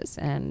chose this.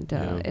 And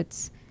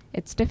it's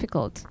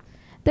difficult.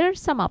 There are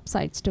some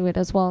upsides to it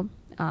as well.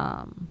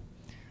 And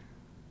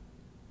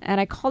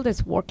I call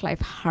this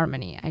work-life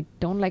harmony. I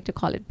don't like to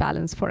call it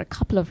balance for a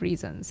couple of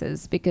reasons.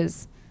 Is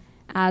because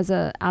as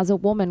a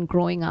woman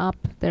growing up,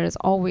 there is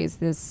always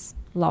this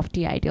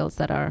lofty ideals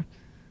that are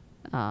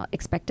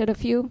expected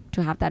of you,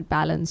 to have that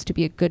balance, to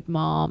be a good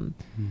mom.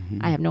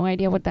 I have no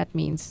idea what that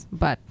means,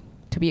 but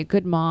to be a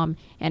good mom.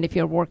 And if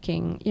you're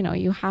working,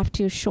 you have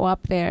to show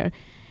up there.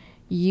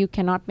 You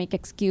cannot make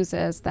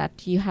excuses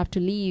that you have to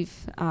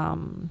leave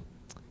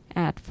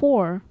at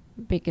 4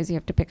 because you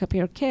have to pick up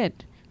your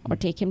kid or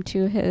take him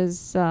to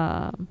his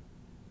after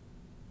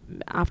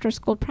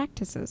school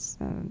practices.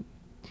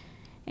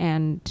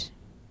 And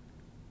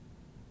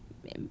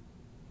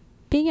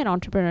being an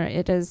entrepreneur,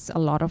 it is a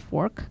lot of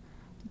work,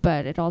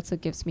 but it also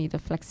gives me the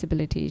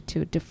flexibility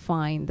to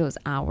define those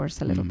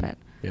hours a little bit.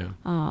 Yeah.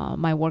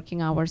 My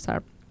working hours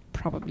are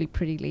probably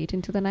pretty late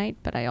into the night,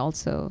 but I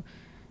also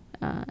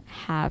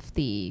have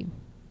the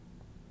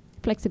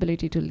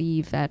flexibility to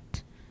leave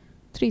at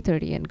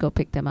 3:30 and go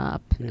pick them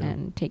up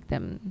and take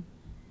them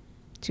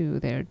to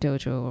their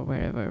dojo or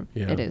wherever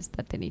it is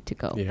that they need to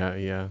go.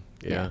 Yeah.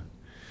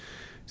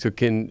 So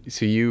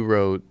you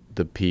wrote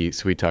the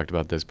piece. We talked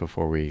about this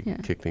before we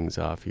kicked things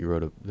off. You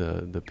wrote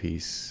the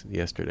piece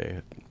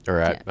yesterday,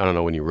 or I don't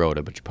know when you wrote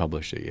it, but you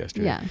published it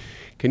yesterday. Yeah.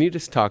 Can you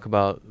just talk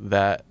about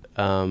that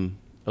a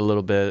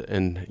little bit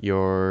and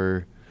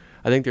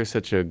I think there's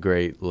such a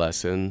great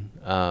lesson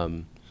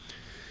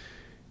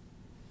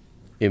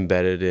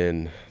embedded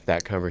in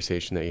that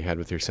conversation that you had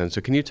with your son.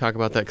 So can you talk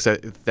about that? Because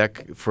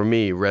that, for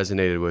me,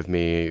 resonated with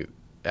me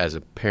as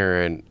a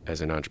parent,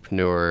 as an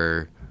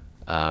entrepreneur.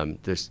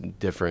 There's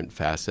different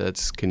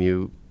facets. Can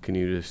you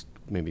just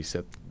maybe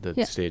set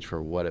the stage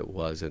for what it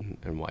was and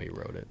why you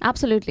wrote it?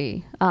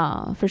 Absolutely,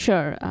 for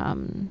sure.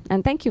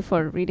 And thank you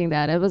for reading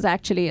that. It was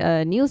actually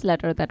a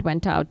newsletter that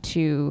went out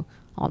to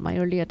all my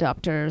early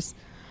adopters.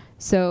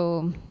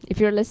 So if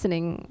you're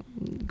listening,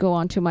 go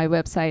onto my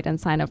website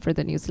and sign up for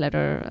the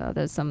newsletter.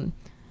 There's some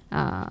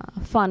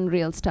fun,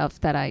 real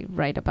stuff that I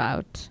write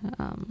about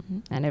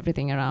and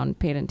everything around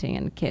parenting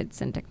and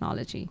kids and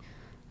technology.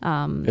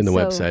 And the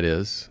website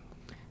is?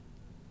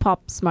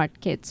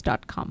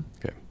 PopSmartKids.com.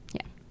 Okay.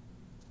 Yeah.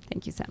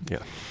 Thank you, Sam.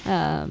 Yeah.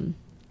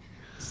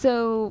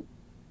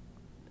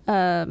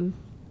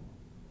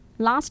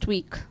 Last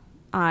week,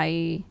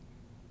 I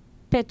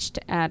pitched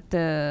at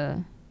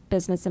the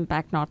Business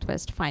Impact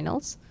Northwest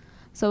Finals.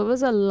 So it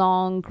was a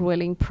long,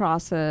 grueling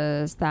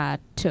process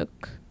that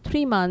took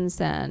 3 months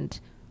and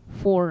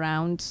 4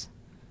 rounds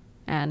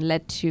and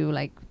led to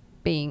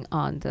being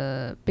on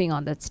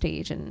that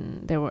stage.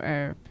 And there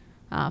were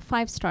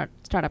 5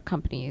 startup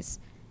companies,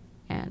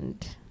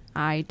 and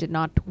I did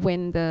not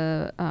win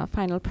the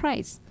final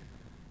prize,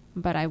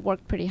 but I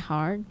worked pretty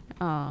hard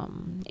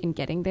in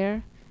getting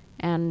there,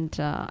 and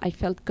I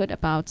felt good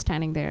about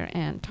standing there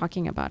and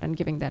talking about and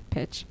giving that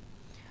pitch.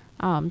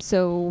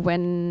 So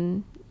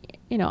when,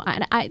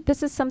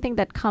 this is something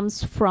that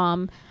comes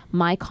from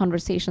my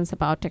conversations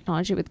about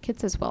technology with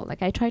kids as well.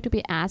 I try to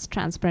be as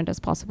transparent as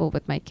possible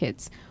with my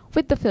kids,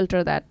 with the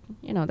filter that,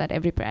 that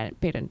every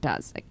parent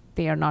does.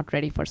 They are not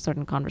ready for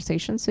certain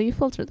conversations, so you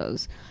filter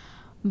those.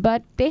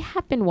 But they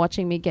have been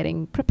watching me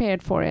getting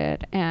prepared for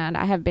it, and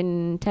I have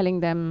been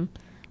telling them,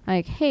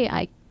 hey,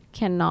 I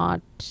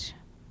cannot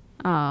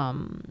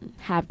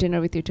have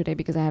dinner with you today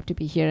because I have to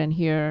be here and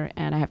here,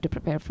 and I have to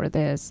prepare for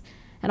this,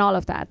 and all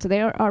of that. So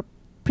they are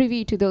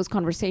privy to those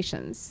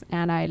conversations,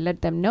 and I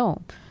let them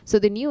know. So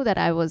they knew that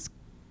I was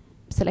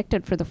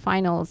selected for the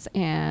finals,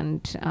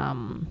 and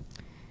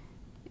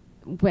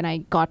when I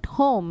got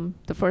home,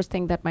 the first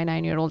thing that my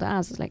 9-year-old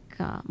asked was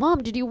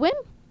Mom, did you win?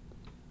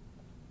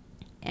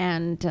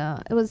 And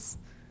it was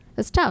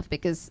tough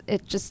because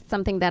it's just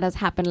something that has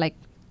happened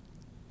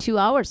 2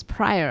 hours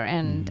prior.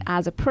 And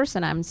as a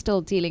person, I'm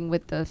still dealing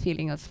with the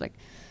feeling of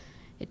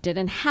it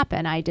didn't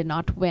happen. I did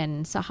not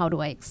win. So how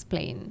do I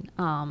explain?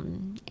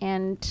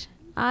 And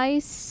I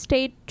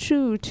stayed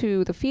true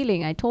to the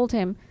feeling. I told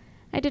him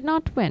I did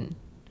not win.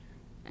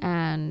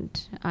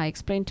 And I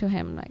explained to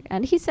him,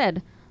 and he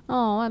said,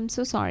 oh, I'm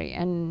so sorry.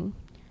 And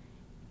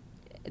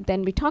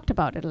then we talked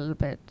about it a little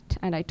bit.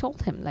 And I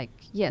told him,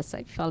 yes,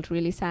 I felt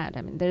really sad.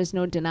 I mean, there is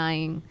no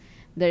denying.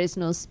 There is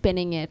no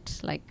spinning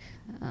it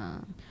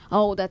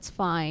oh, that's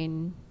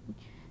fine.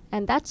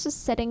 And that's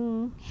just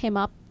setting him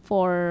up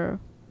for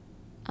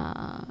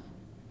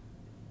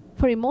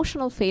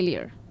emotional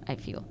failure, I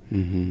feel.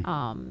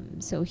 Mm-hmm.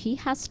 So he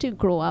has to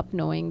grow up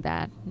knowing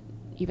that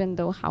even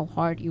though how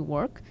hard you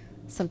work,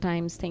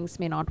 sometimes things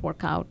may not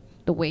work out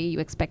the way you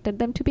expected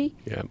them to be.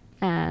 Yeah.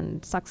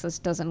 And success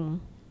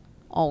doesn't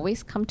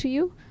always come to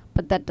you,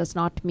 but that does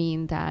not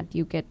mean that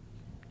you get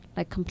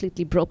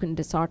completely broken,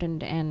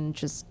 disheartened, and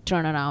just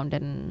turn around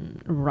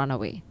and run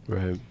away.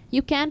 Right.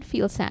 You can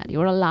feel sad.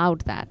 You're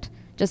allowed that.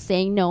 Just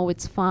saying no,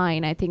 it's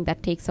fine, I think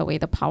that takes away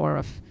the power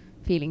of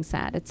feeling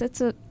sad.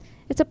 It's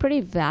a pretty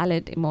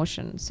valid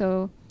emotion.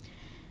 So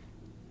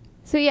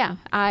yeah,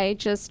 I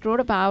just wrote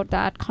about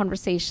that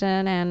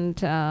conversation and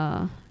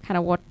kind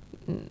of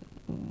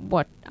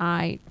what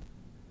I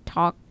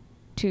talked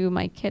to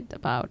my kid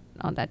about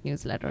on that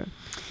newsletter.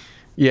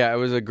 Yeah, it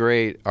was a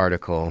great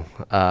article,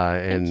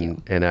 Thank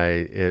you. and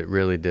it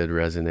really did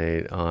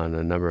resonate on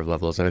a number of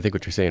levels. And I think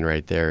what you're saying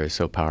right there is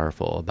so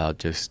powerful about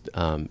just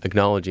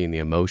acknowledging the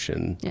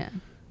emotion,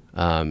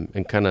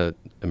 and kind of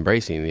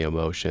embracing the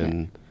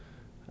emotion.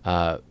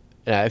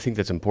 And I think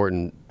that's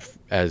important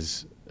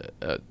as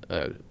a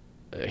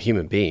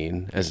human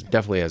being,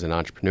 definitely as an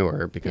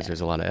entrepreneur, because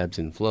there's a lot of ebbs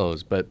and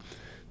flows. But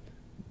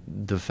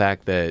the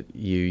fact that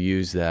you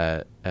use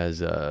that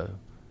as a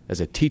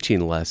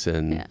teaching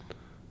lesson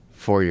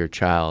for your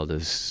child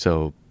is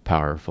so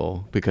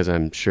powerful, because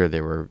I'm sure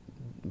they were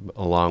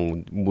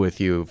along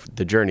with you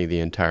the journey the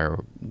entire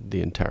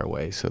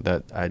way. So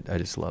that I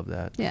just love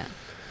that. Yeah,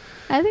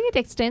 I think it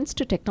extends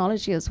to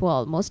technology as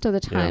well. Most of the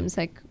times,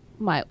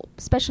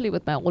 especially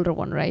with my older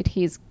one, right?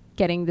 He's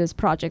getting these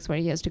projects where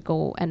he has to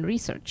go and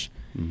research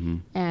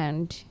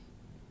And,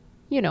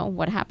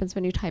 what happens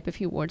when you type a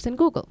few words in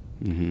Google.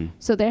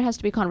 So there has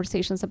to be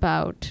conversations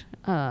about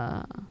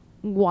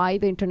why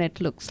the internet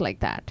looks like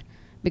that.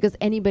 Because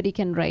anybody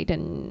can write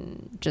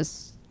and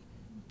just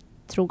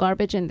throw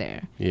garbage in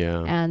there.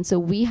 Yeah. And so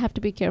we have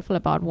to be careful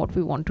about what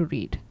we want to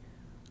read.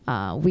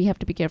 We have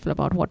to be careful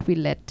about what we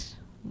let.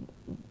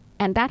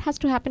 And that has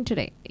to happen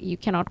today. You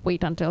cannot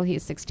wait until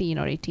he's 16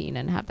 or 18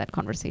 and have that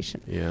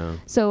conversation. Yeah.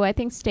 So I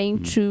think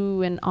staying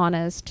true and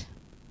honest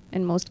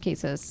in most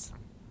cases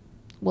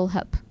will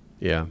help.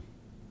 Yeah.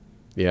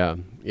 Yeah.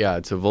 Yeah.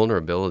 It's a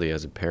vulnerability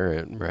as a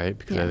parent, right?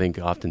 Because I think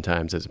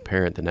oftentimes as a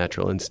parent, the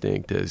natural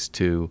instinct is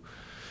to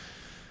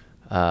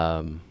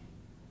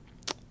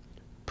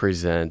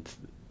present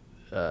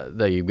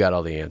that you've got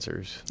all the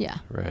answers. Yeah.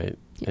 Right.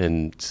 Yeah.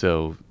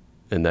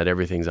 And that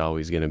everything's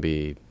always going to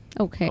be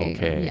okay.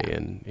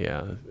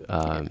 Yeah.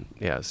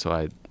 And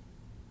so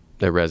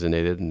that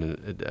resonated,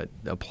 and I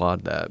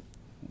applaud that.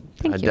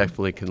 Thank you.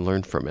 Definitely can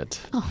learn from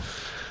it. Oh,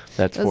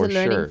 that's it was for a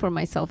learning sure. for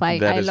myself. I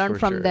learned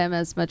from them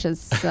as much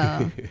as,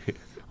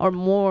 or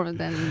more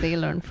than they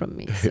learned from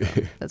me. So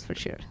that's for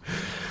sure.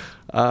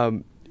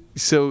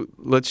 So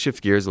let's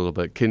shift gears a little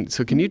bit.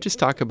 Can you just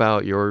talk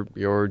about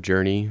your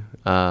journey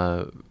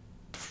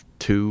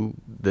to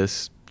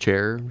this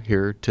chair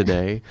here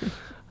today?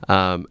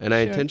 And I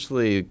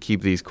intentionally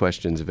keep these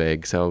questions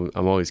vague, so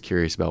I'm always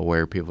curious about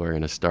where people are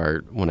going to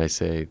start when I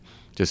say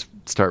just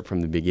start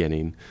from the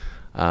beginning.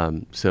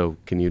 So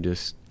can you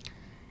just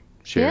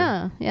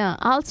share? Yeah.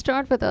 I'll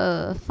start with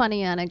a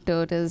funny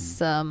anecdote.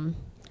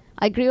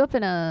 I grew up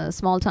in a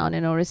small town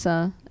in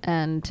Orissa,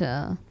 and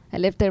I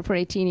lived there for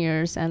 18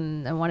 years,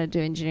 and I wanted to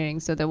do engineering,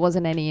 so there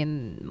wasn't any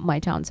in my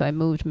town, so I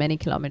moved many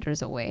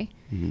kilometers away.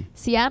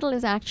 Seattle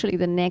is actually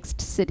the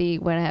next city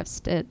where I have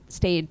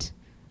stayed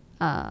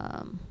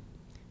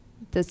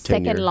the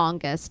second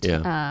longest.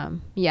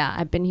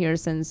 I've been here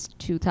since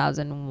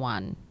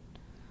 2001.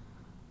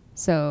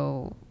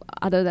 So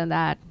other than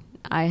that,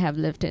 I have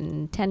lived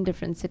in 10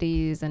 different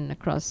cities and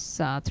across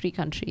 3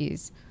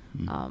 countries,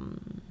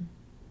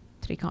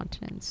 3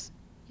 continents.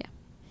 Yeah.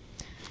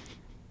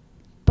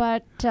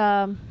 But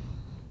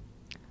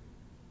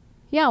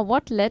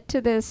what led to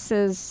this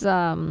is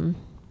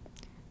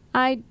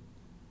I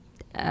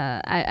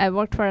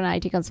worked for an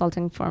IT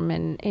consulting firm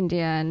in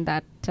India, and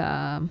that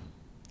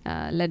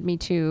led me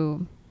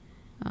to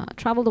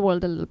travel the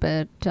world a little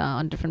bit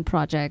on different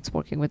projects,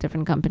 working with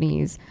different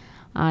companies.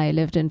 I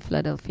lived in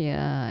Philadelphia.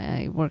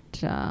 I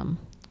worked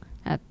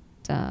at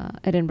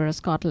Edinburgh,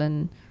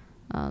 Scotland.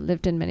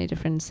 Lived in many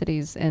different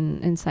cities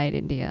inside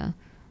India.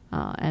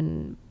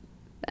 And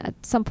at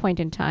some point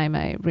in time,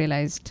 I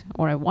realized,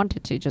 or I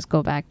wanted to just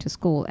go back to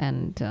school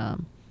and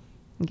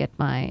get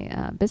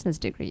my business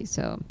degree.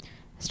 So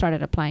I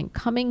started applying.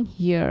 Coming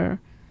here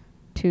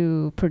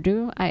to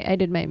Purdue, I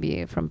did my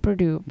MBA from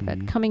Purdue,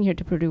 but coming here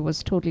to Purdue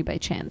was totally by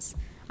chance.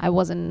 I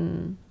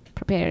wasn't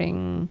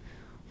preparing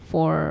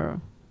for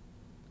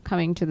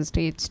coming to the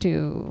States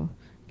to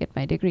get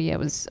my degree. I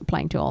was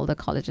applying to all the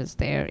colleges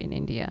there in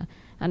India.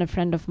 And a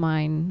friend of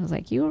mine was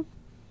like, you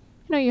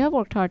have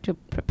worked hard to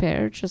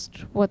prepare.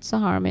 Just what's the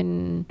harm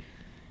in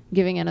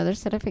giving another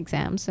set of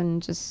exams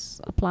and just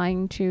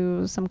applying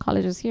to some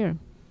colleges here?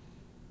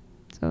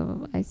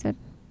 So I said,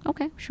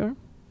 okay, sure.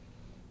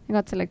 I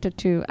got selected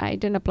I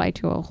didn't apply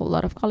to a whole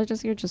lot of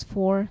colleges here, just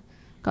 4.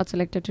 Got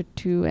selected to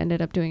 2,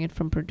 ended up doing it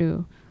from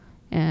Purdue.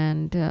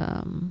 And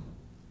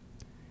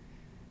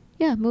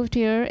moved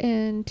here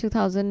in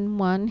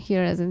 2001,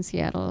 here as in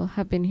Seattle.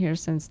 Have been here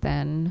since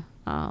then.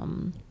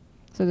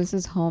 So this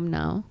is home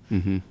now.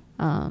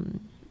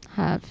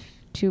 Have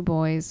 2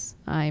 boys.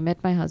 I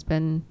met my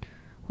husband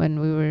when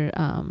we were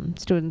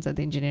students at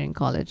the engineering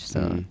college.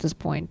 So at this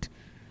point,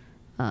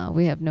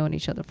 we have known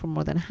each other for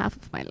more than half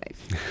of my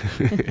life.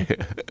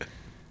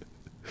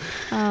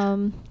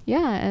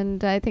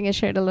 And I think I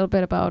shared a little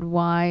bit about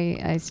why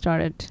I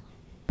started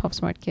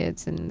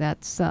PopSmartKids, and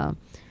that's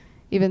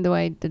even though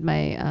I did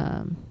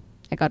I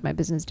got my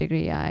business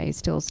degree, I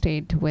still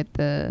stayed with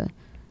the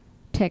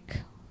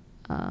tech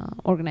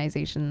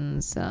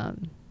organizations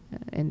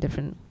in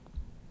different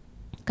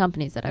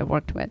companies that I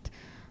worked with.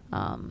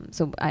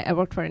 So I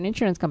worked for an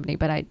insurance company,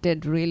 but I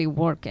did really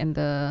work in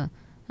the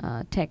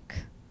tech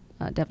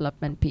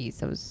development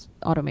piece. I was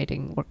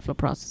automating workflow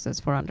processes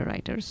for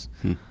underwriters.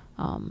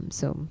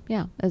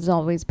 It's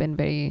always been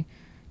very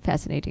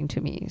fascinating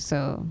to me.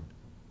 So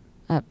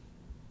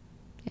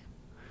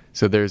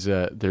So there's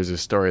a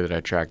story that I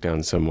tracked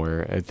down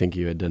somewhere. I think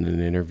you had done an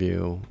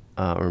interview,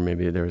 or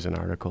maybe there was an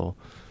article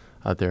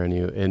out there on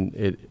you, and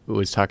it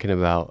was talking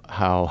about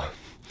how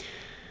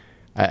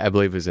I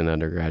believe it was an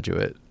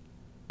undergraduate,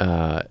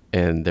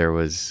 and there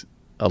was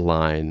a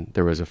line.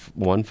 There was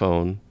one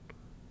phone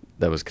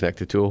that was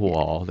connected to a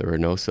wall. There were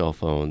no cell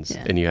phones,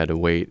 and you had to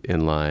wait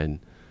in line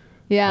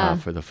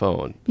for the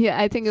phone.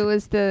 Yeah, I think it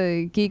was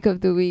the Geek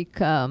of the Week.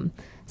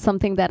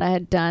 Something that I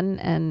had done,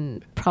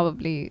 and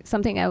probably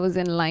something I was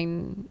in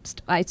line.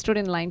 I stood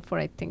in line for.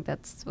 I think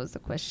that was the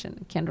question.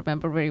 I can't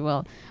remember very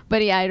well,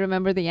 but I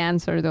remember the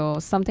answer though.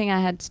 Something I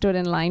had stood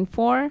in line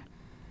for,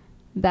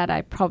 that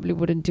I probably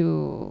wouldn't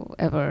do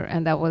ever.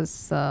 And that was,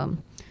 so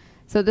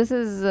this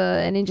is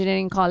an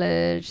engineering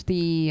college.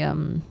 The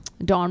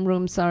dorm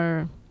rooms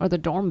or the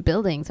dorm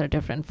buildings are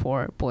different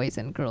for boys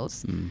and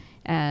girls.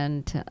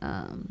 And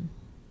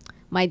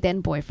my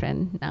then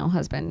boyfriend, now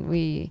husband,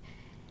 we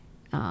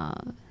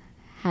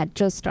had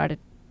just started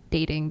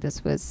dating.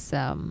 This was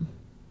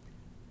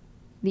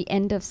the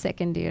end of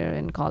second year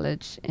in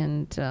college,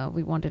 and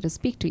we wanted to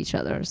speak to each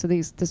other. So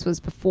this was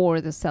before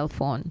the cell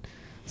phone.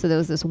 So there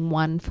was this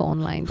one phone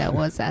line that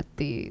was at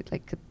the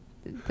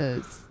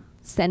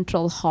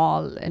central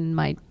hall in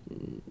my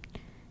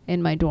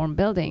dorm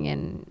building,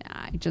 and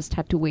I just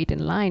had to wait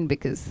in line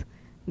because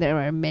there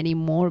were many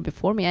more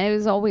before me. I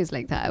was always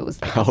like that. I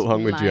was like, how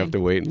long would you have to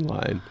wait in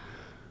line?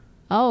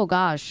 Oh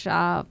gosh,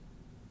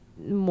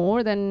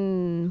 more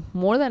than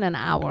an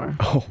hour.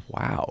 Oh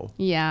wow.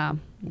 Yeah.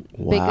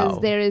 Wow. Because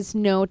there is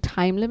no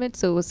time limit.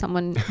 So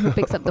someone who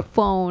picks up the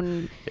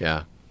phone,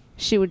 yeah,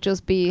 she would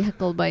just be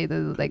heckled by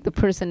the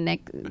person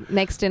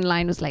next in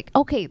line was like,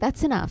 okay,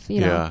 that's enough,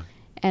 you know. Yeah.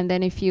 And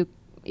then if you're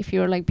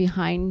like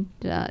behind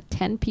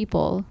 10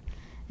 people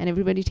and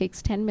everybody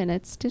takes 10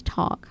 minutes to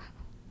talk,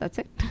 that's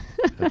it.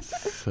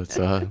 that's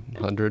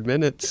 100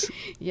 minutes.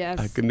 Yes.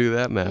 I can do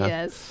that math.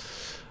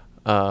 Yes.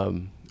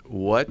 So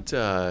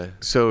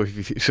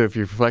if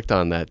you reflect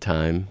on that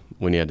time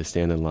when you had to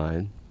stand in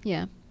line,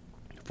 Yeah.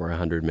 for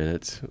 100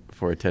 minutes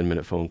for a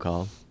 10-minute phone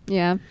call.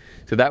 Yeah.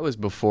 So that was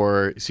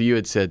before. So you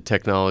had said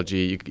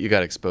technology. You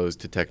got exposed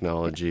to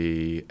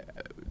technology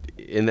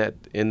in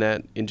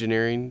that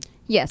engineering.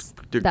 Yes.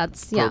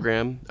 That's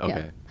program. Yeah.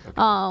 Okay.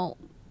 Yeah.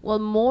 Well,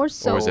 more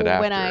so or was it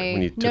after,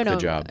 when you took the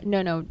job?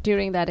 No,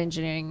 during that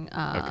engineering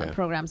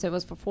program. So it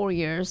was for 4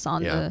 years.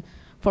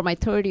 For my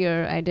third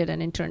year, I did an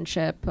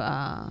internship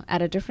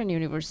at a different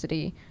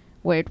university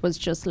where it was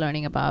just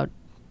learning about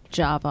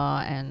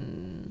Java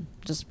and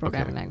just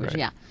programming language. Right,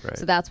 Yeah. right.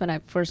 So that's when I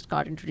first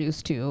got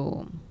introduced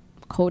to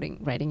coding,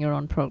 writing your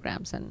own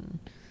programs, and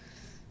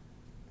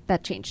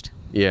that changed.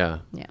 Yeah.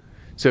 Yeah.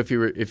 So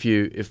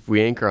if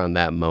we anchor on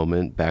that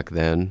moment back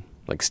then,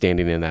 like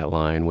standing in that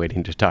line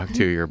waiting to talk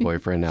to your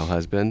boyfriend, now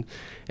husband,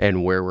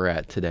 and where we're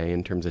at today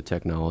in terms of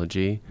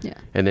technology, Yeah.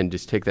 and then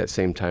just take that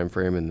same time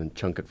frame and then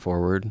chunk it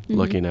forward,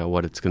 looking at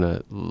what it's going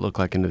to look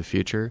like into the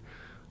future.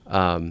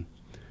 I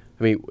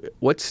mean,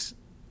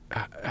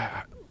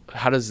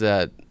 how does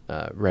that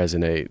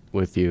resonate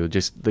with you?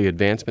 Just the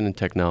advancement in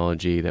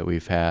technology that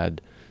we've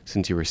had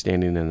since you were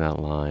standing in that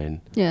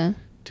line, Yeah.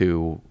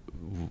 to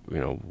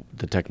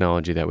the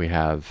technology that we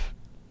have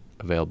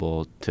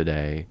available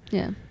today.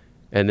 Yeah.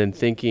 And then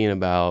thinking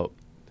about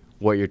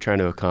what you're trying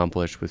to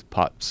accomplish with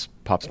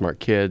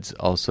PopSmartKids,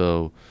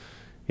 also,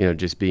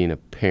 just being a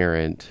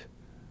parent,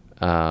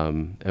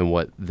 and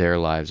what their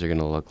lives are going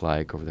to look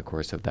like over the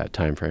course of that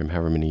time frame,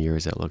 however many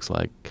years that looks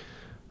like.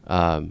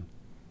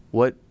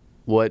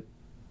 What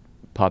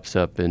pops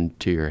up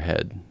into your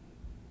head?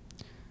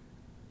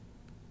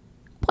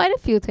 Quite a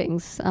few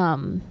things.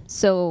 And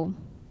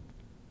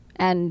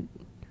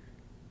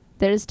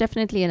there is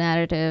definitely a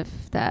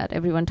narrative that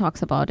everyone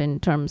talks about in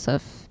terms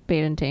of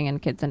parenting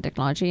and kids and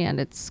technology, and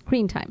it's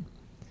screen time.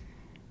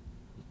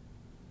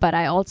 But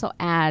I also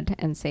add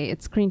and say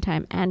it's screen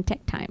time and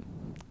tech time,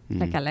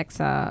 like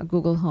Alexa,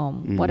 Google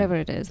Home, whatever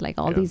it is, like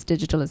all these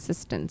digital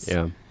assistants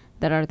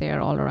that are there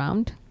all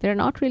around. They're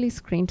not really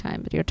screen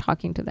time, but you're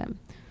talking to them.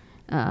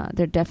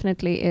 There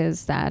definitely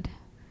is that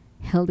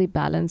healthy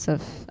balance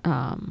of,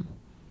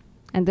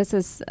 and this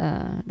is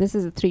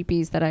a 3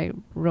 Ps that I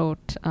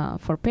wrote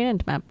for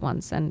Parent Map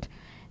once, and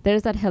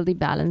there's that healthy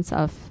balance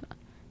of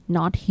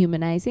not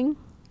humanizing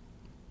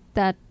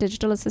that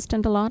digital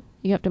assistant a lot.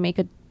 You have to make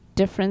a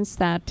difference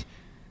that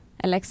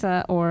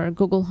Alexa or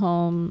Google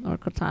Home or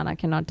Cortana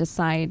cannot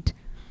decide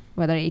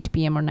whether 8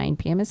 p.m. or 9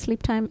 p.m. is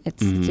sleep time.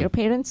 It's your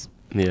parents.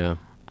 Yeah.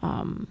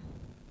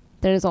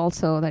 There is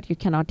also that you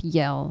cannot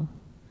yell.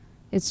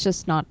 It's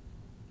just not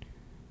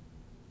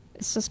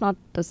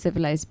the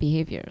civilized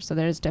behavior. So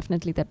there is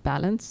definitely that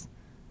balance.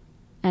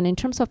 And in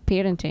terms of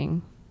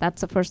parenting, that's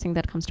the first thing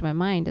that comes to my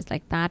mind is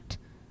like that.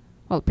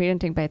 Well,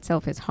 parenting by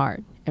itself is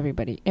hard.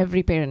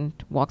 Every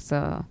parent walks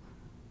a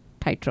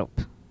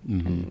tightrope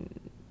and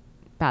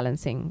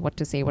balancing what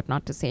to say, what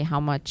not to say, how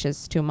much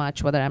is too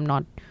much, whether or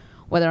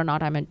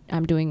not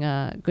I'm doing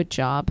a good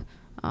job,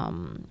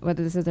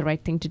 whether this is the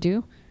right thing to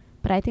do.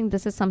 But I think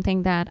this is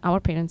something that our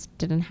parents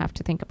didn't have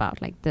to think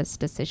about, like this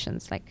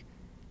decisions, like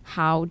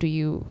how do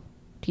you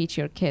teach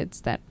your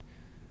kids that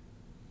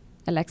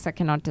Alexa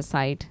cannot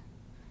decide,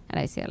 and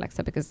I say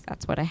Alexa because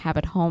that's what I have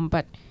at home,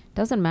 but it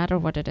doesn't matter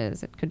what it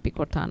is. It could be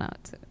Cortana.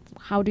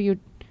 How do you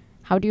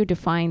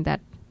define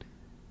that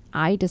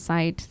I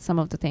decide some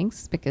of the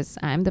things because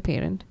I'm the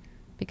parent,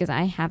 because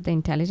I have the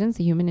intelligence,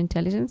 the human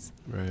intelligence.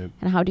 Right.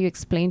 And how do you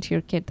explain to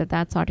your kid that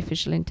that's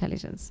artificial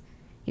intelligence?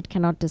 It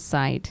cannot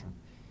decide.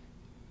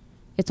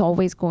 It's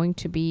always going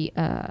to be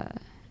a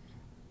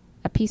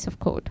piece of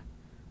code.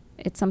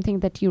 It's something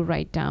that you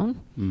write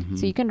down.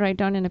 So you can write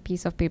down in a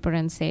piece of paper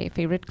and say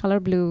favorite color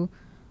blue,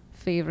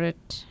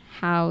 favorite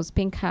house,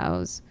 pink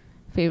house,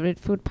 favorite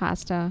food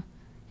pasta.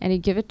 and you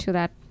give it to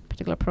that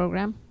particular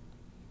program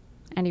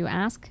and you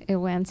ask, it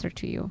will answer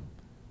to you.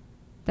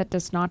 That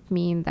does not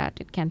mean that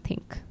it can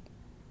think.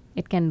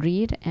 It can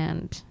read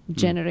and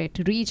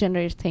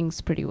regenerate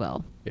things pretty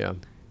well. Yeah.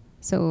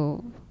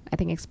 So I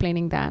think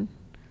explaining that,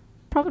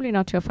 probably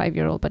not to a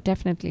 5-year-old, but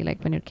definitely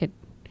like when your kid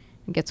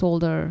gets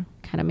older,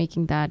 kind of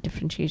making that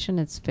differentiation,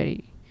 it's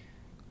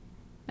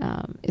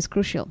is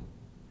crucial.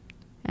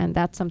 And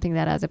that's something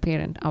that as a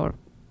parent,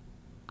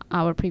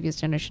 our previous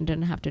generation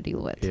didn't have to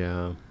deal with.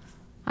 Yeah.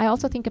 I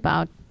also think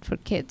about for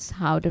kids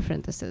how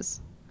different this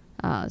is.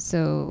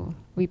 So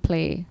we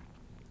play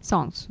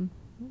songs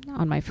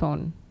on my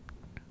phone.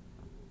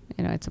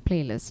 It's a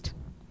playlist.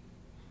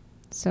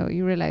 So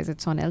you realize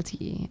it's on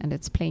LTE and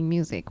it's playing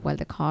music while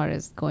the car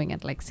is going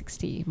at like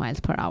 60 miles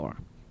per hour.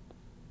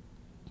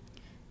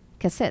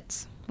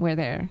 Cassettes were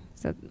there.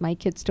 So my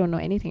kids don't know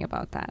anything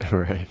about that.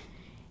 Right.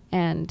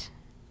 And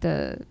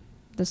the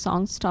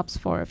song stops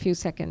for a few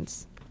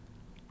seconds,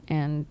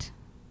 and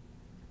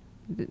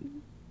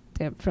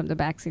they're from the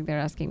backseat, they're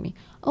asking me,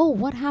 "Oh,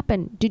 what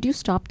happened? Did you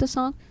stop the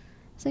song?"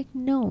 It's like,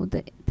 no,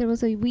 there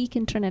was a weak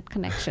internet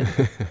connection.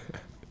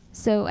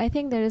 So I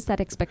think there is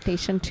that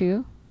expectation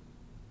too,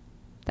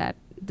 that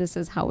this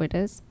is how it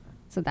is.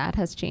 So that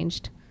has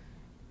changed.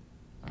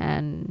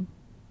 And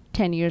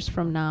 10 years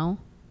from now,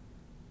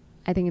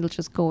 I think it'll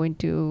just go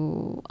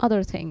into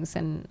other things.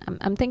 And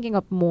I'm thinking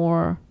of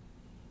more,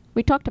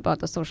 we talked about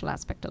the social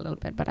aspect a little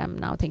bit, but I'm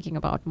now thinking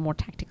about more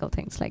tactical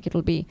things. Like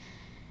it'll be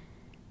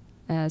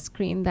a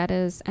screen that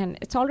is, and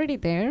it's already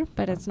there,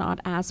 but it's not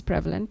as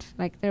prevalent.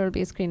 Like there will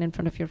be a screen in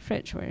front of your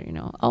fridge where,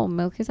 oh,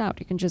 milk is out.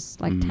 You can just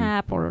like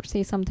tap or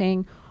say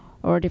something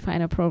or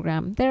define a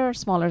program. There are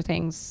smaller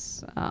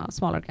things,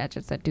 smaller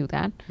gadgets that do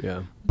that.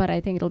 Yeah. But I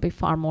think it'll be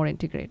far more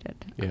integrated.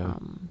 Yeah.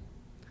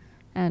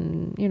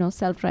 And,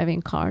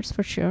 self-driving cars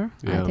for sure.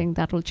 Yeah. I think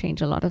that will change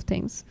a lot of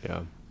things.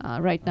 Yeah.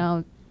 Right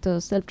now, the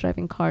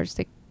self-driving cars,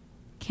 they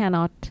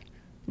cannot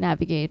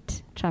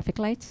navigate traffic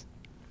lights,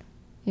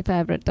 if I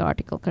have read the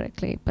article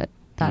correctly, but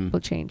that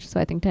will change. So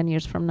I think 10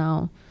 years from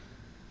now,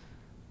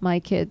 my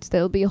kids,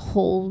 there'll be a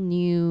whole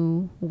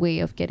new way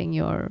of getting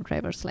your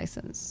driver's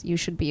license. You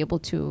should be able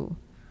to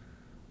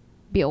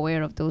be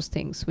aware of those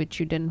things, which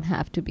you didn't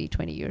have to be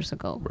 20 years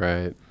ago.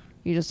 Right.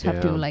 You just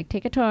have to like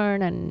take a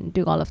turn and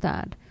do all of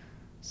that.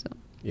 So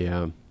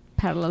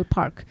parallel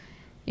park.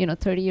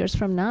 30 years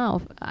from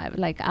now,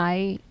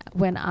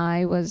 when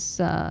I was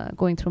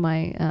going through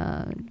my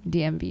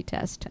DMV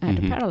test, I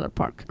had to parallel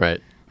park. Right.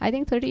 I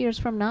think 30 years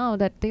from now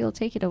that they'll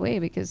take it away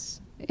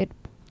because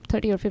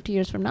 30 or 50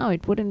 years from now,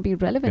 it wouldn't be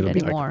relevant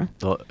anymore.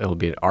 It'll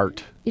be an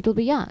art. It'll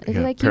be, It's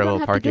like parallel you don't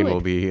have parking to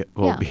do it.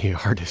 will be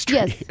artistry.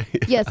 Yes.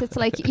 Yes. It's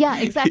like,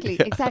 exactly.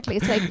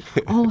 It's like,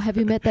 oh, have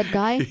you met that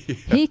guy?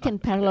 He can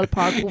parallel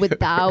park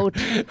without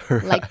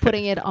like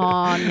putting it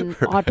on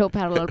auto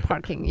parallel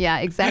parking. Yeah,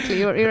 exactly.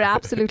 You're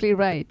absolutely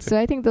right. So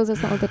I think those are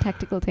some of the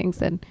tactical things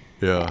that,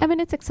 I mean,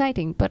 it's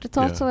exciting, but it's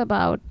also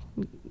about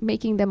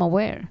making them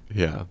aware.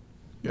 Yeah.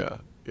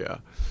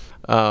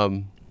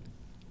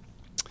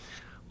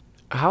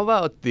 How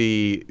about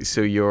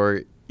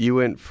you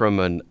went from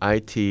an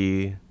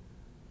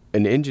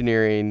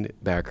engineering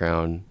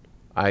background,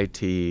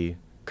 IT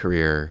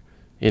career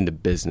into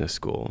business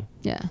school.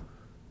 Yeah.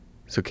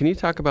 So can you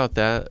talk about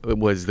that?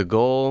 Was the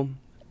goal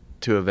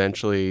to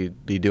eventually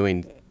be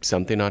doing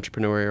something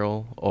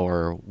entrepreneurial,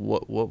 or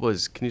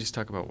can you just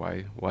talk about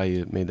why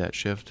you made that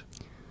shift?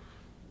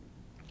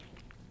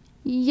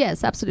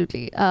 Yes,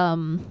 absolutely.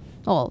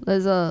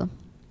 There's a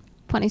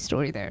funny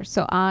story there.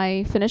 So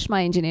I finished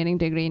my engineering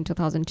degree in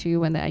 2002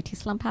 when the IT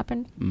slump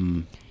happened.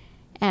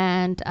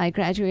 And I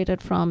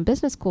graduated from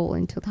business school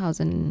in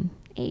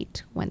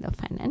 2008 when the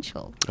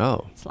financial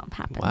slump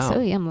happened. Wow.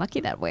 So I'm lucky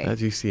that way.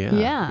 As you see,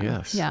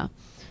 Yes. Yeah.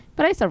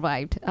 But I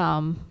survived.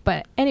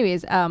 But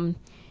anyways,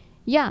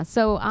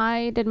 so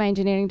I did my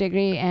engineering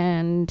degree,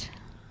 and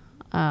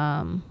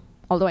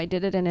although I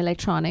did it in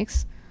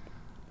electronics,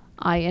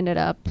 I ended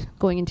up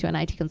going into an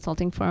IT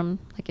consulting firm.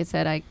 Like I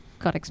said, I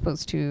got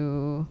exposed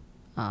to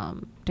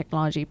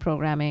technology,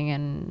 programming,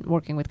 and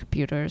working with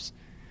computers.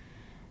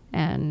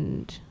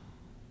 And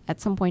at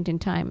some point in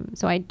time,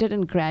 so I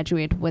didn't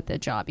graduate with a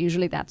job.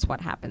 Usually that's what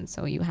happens.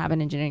 So you have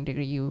an engineering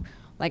degree, you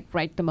like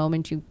right the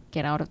moment you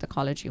get out of the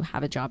college, you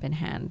have a job in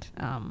hand.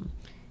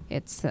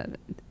 It's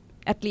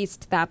at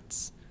least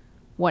that's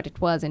what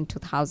it was in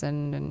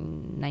 2000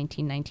 and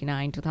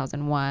 1999,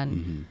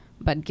 2001.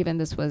 But given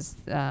this was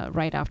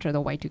right after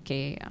the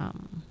Y2K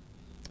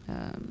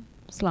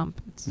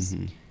slump,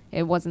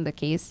 it wasn't the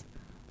case.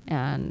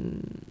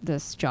 And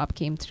this job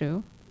came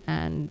through,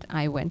 and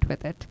I went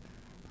with it.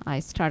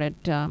 I started,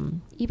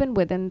 even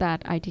within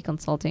that IT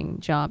consulting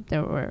job,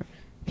 there were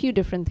a few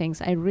different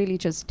things. I really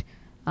just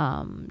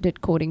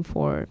did coding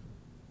for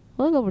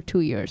a little over 2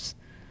 years.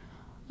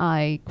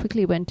 I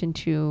quickly went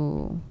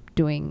into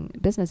doing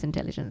business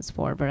intelligence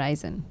for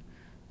Verizon.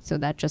 So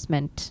that just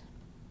meant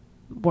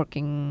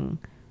working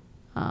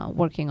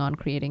on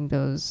creating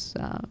those,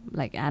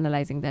 like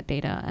analyzing that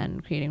data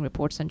and creating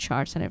reports and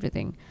charts and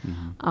everything.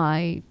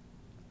 I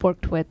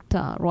worked with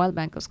Royal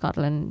Bank of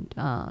Scotland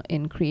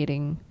in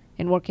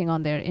working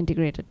on their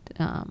integrated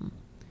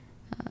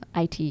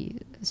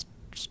IT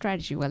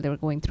strategy while they were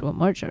going through a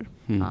merger.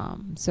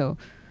 So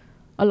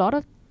a lot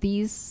of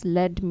these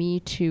led me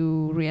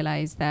to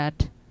realize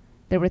that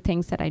there were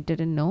things that I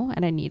didn't know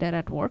and I needed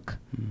at work,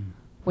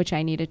 which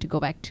I needed to go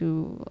back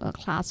to a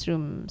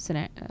classroom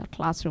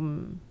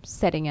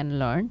setting and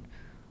learn.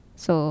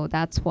 So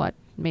that's what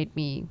made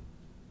me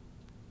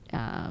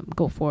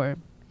go for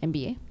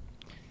MBA.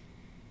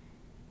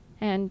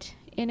 And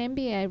in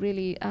MBA, I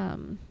really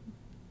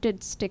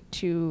did stick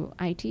to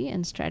IT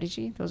and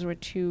strategy. Those were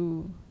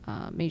two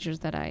majors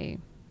that I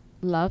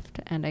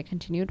loved, and I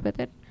continued with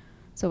it.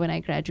 So when I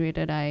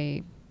graduated,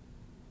 I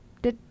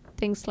did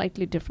things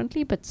slightly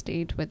differently, but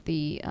stayed with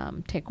the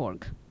tech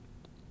org.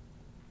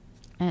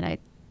 And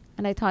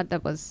I thought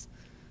that was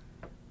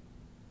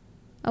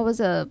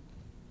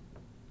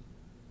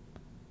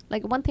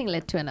like one thing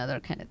led to another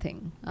kind of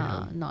thing,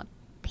 not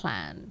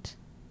planned.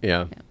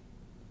 Yeah.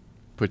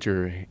 Put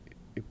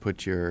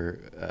your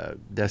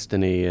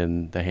destiny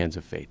in the hands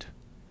of fate.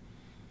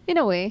 In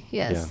a way,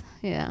 yes.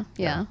 Yeah.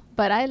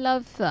 But I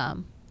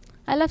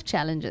love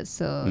challenges.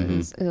 So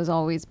it has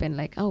always been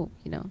like,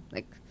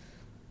 like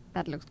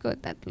that looks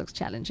good. That looks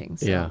challenging.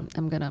 So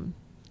I'm going to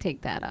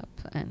take that up.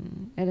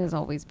 And it has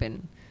always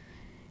been,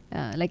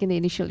 like in the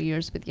initial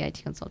years with the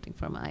IT consulting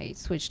firm, I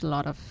switched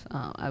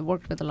I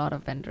worked with a lot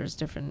of vendors,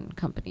 different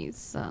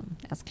companies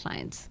as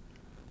clients.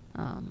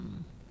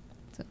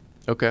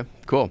 Okay,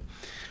 cool.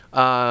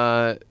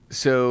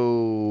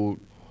 So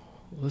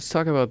let's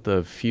talk about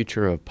the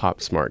future of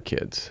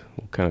PopSmartKids.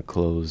 We'll kind of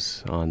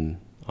close on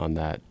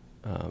that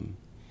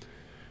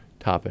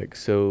topic.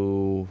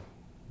 So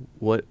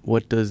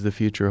what does the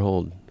future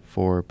hold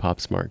for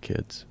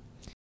PopSmartKids?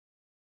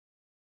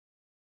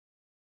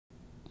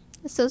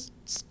 So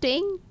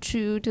staying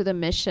true to the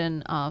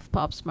mission of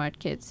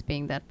PopSmartKids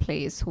being that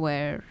place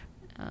where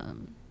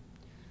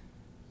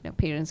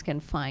parents can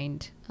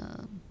find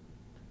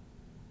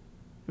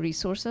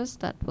resources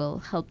that will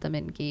help them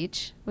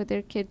engage with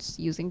their kids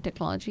using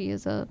technology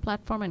as a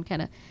platform and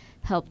kind of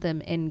help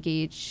them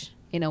engage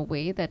in a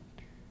way that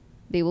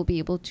they will be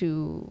able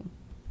to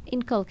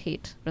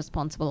inculcate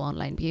responsible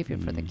online behavior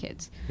for the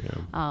kids.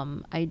 Yeah.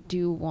 I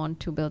do want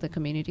to build a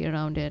community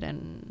around it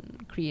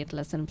and create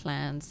lesson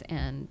plans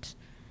and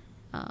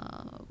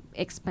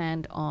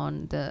expand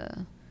on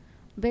the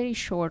very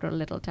short or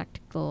little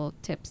tactical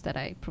tips that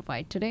I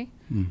provide today.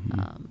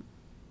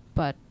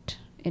 But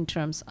in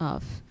terms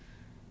of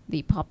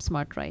the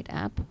PopSmart Right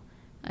app,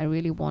 I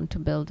really want to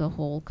build a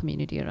whole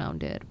community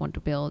around it, want to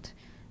build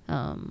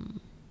a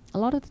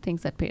lot of the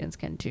things that parents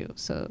can do.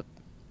 So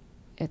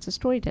it's a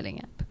storytelling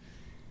app,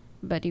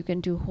 but you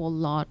can do a whole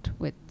lot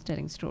with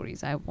telling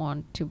stories. I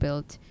want to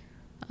build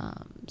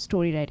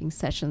story writing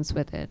sessions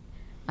with it.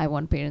 I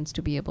want parents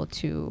to be able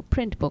to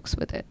print books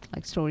with it,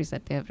 like stories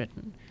that they have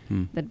written,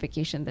 that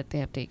vacation that they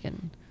have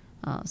taken.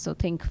 So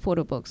think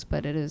photo books,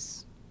 but it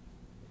is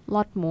a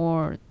lot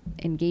more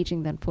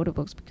engaging than photo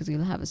books because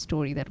you'll have a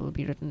story that will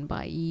be written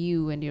by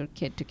you and your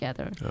kid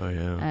together. Oh,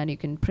 yeah. And you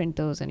can print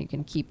those and you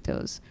can keep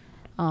those.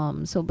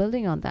 So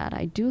building on that,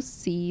 I do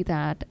see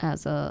that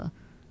as a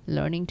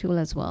learning tool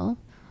as well.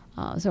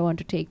 So I want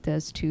to take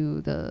this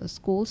to the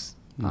schools,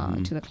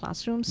 to the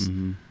classrooms.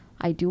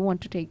 I do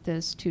want to take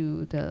this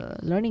to the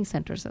learning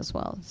centers as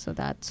well. So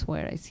that's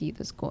where I see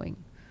this going.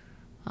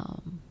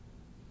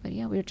 But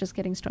yeah, we're just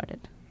getting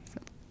started. So.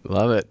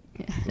 Love it.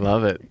 Yeah.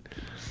 Love it.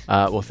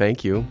 Well,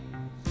 thank you.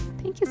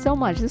 Thank you so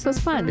much. This was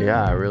fun.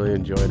 Yeah, I really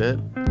enjoyed it.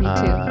 Me too.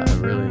 I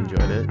really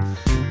enjoyed it.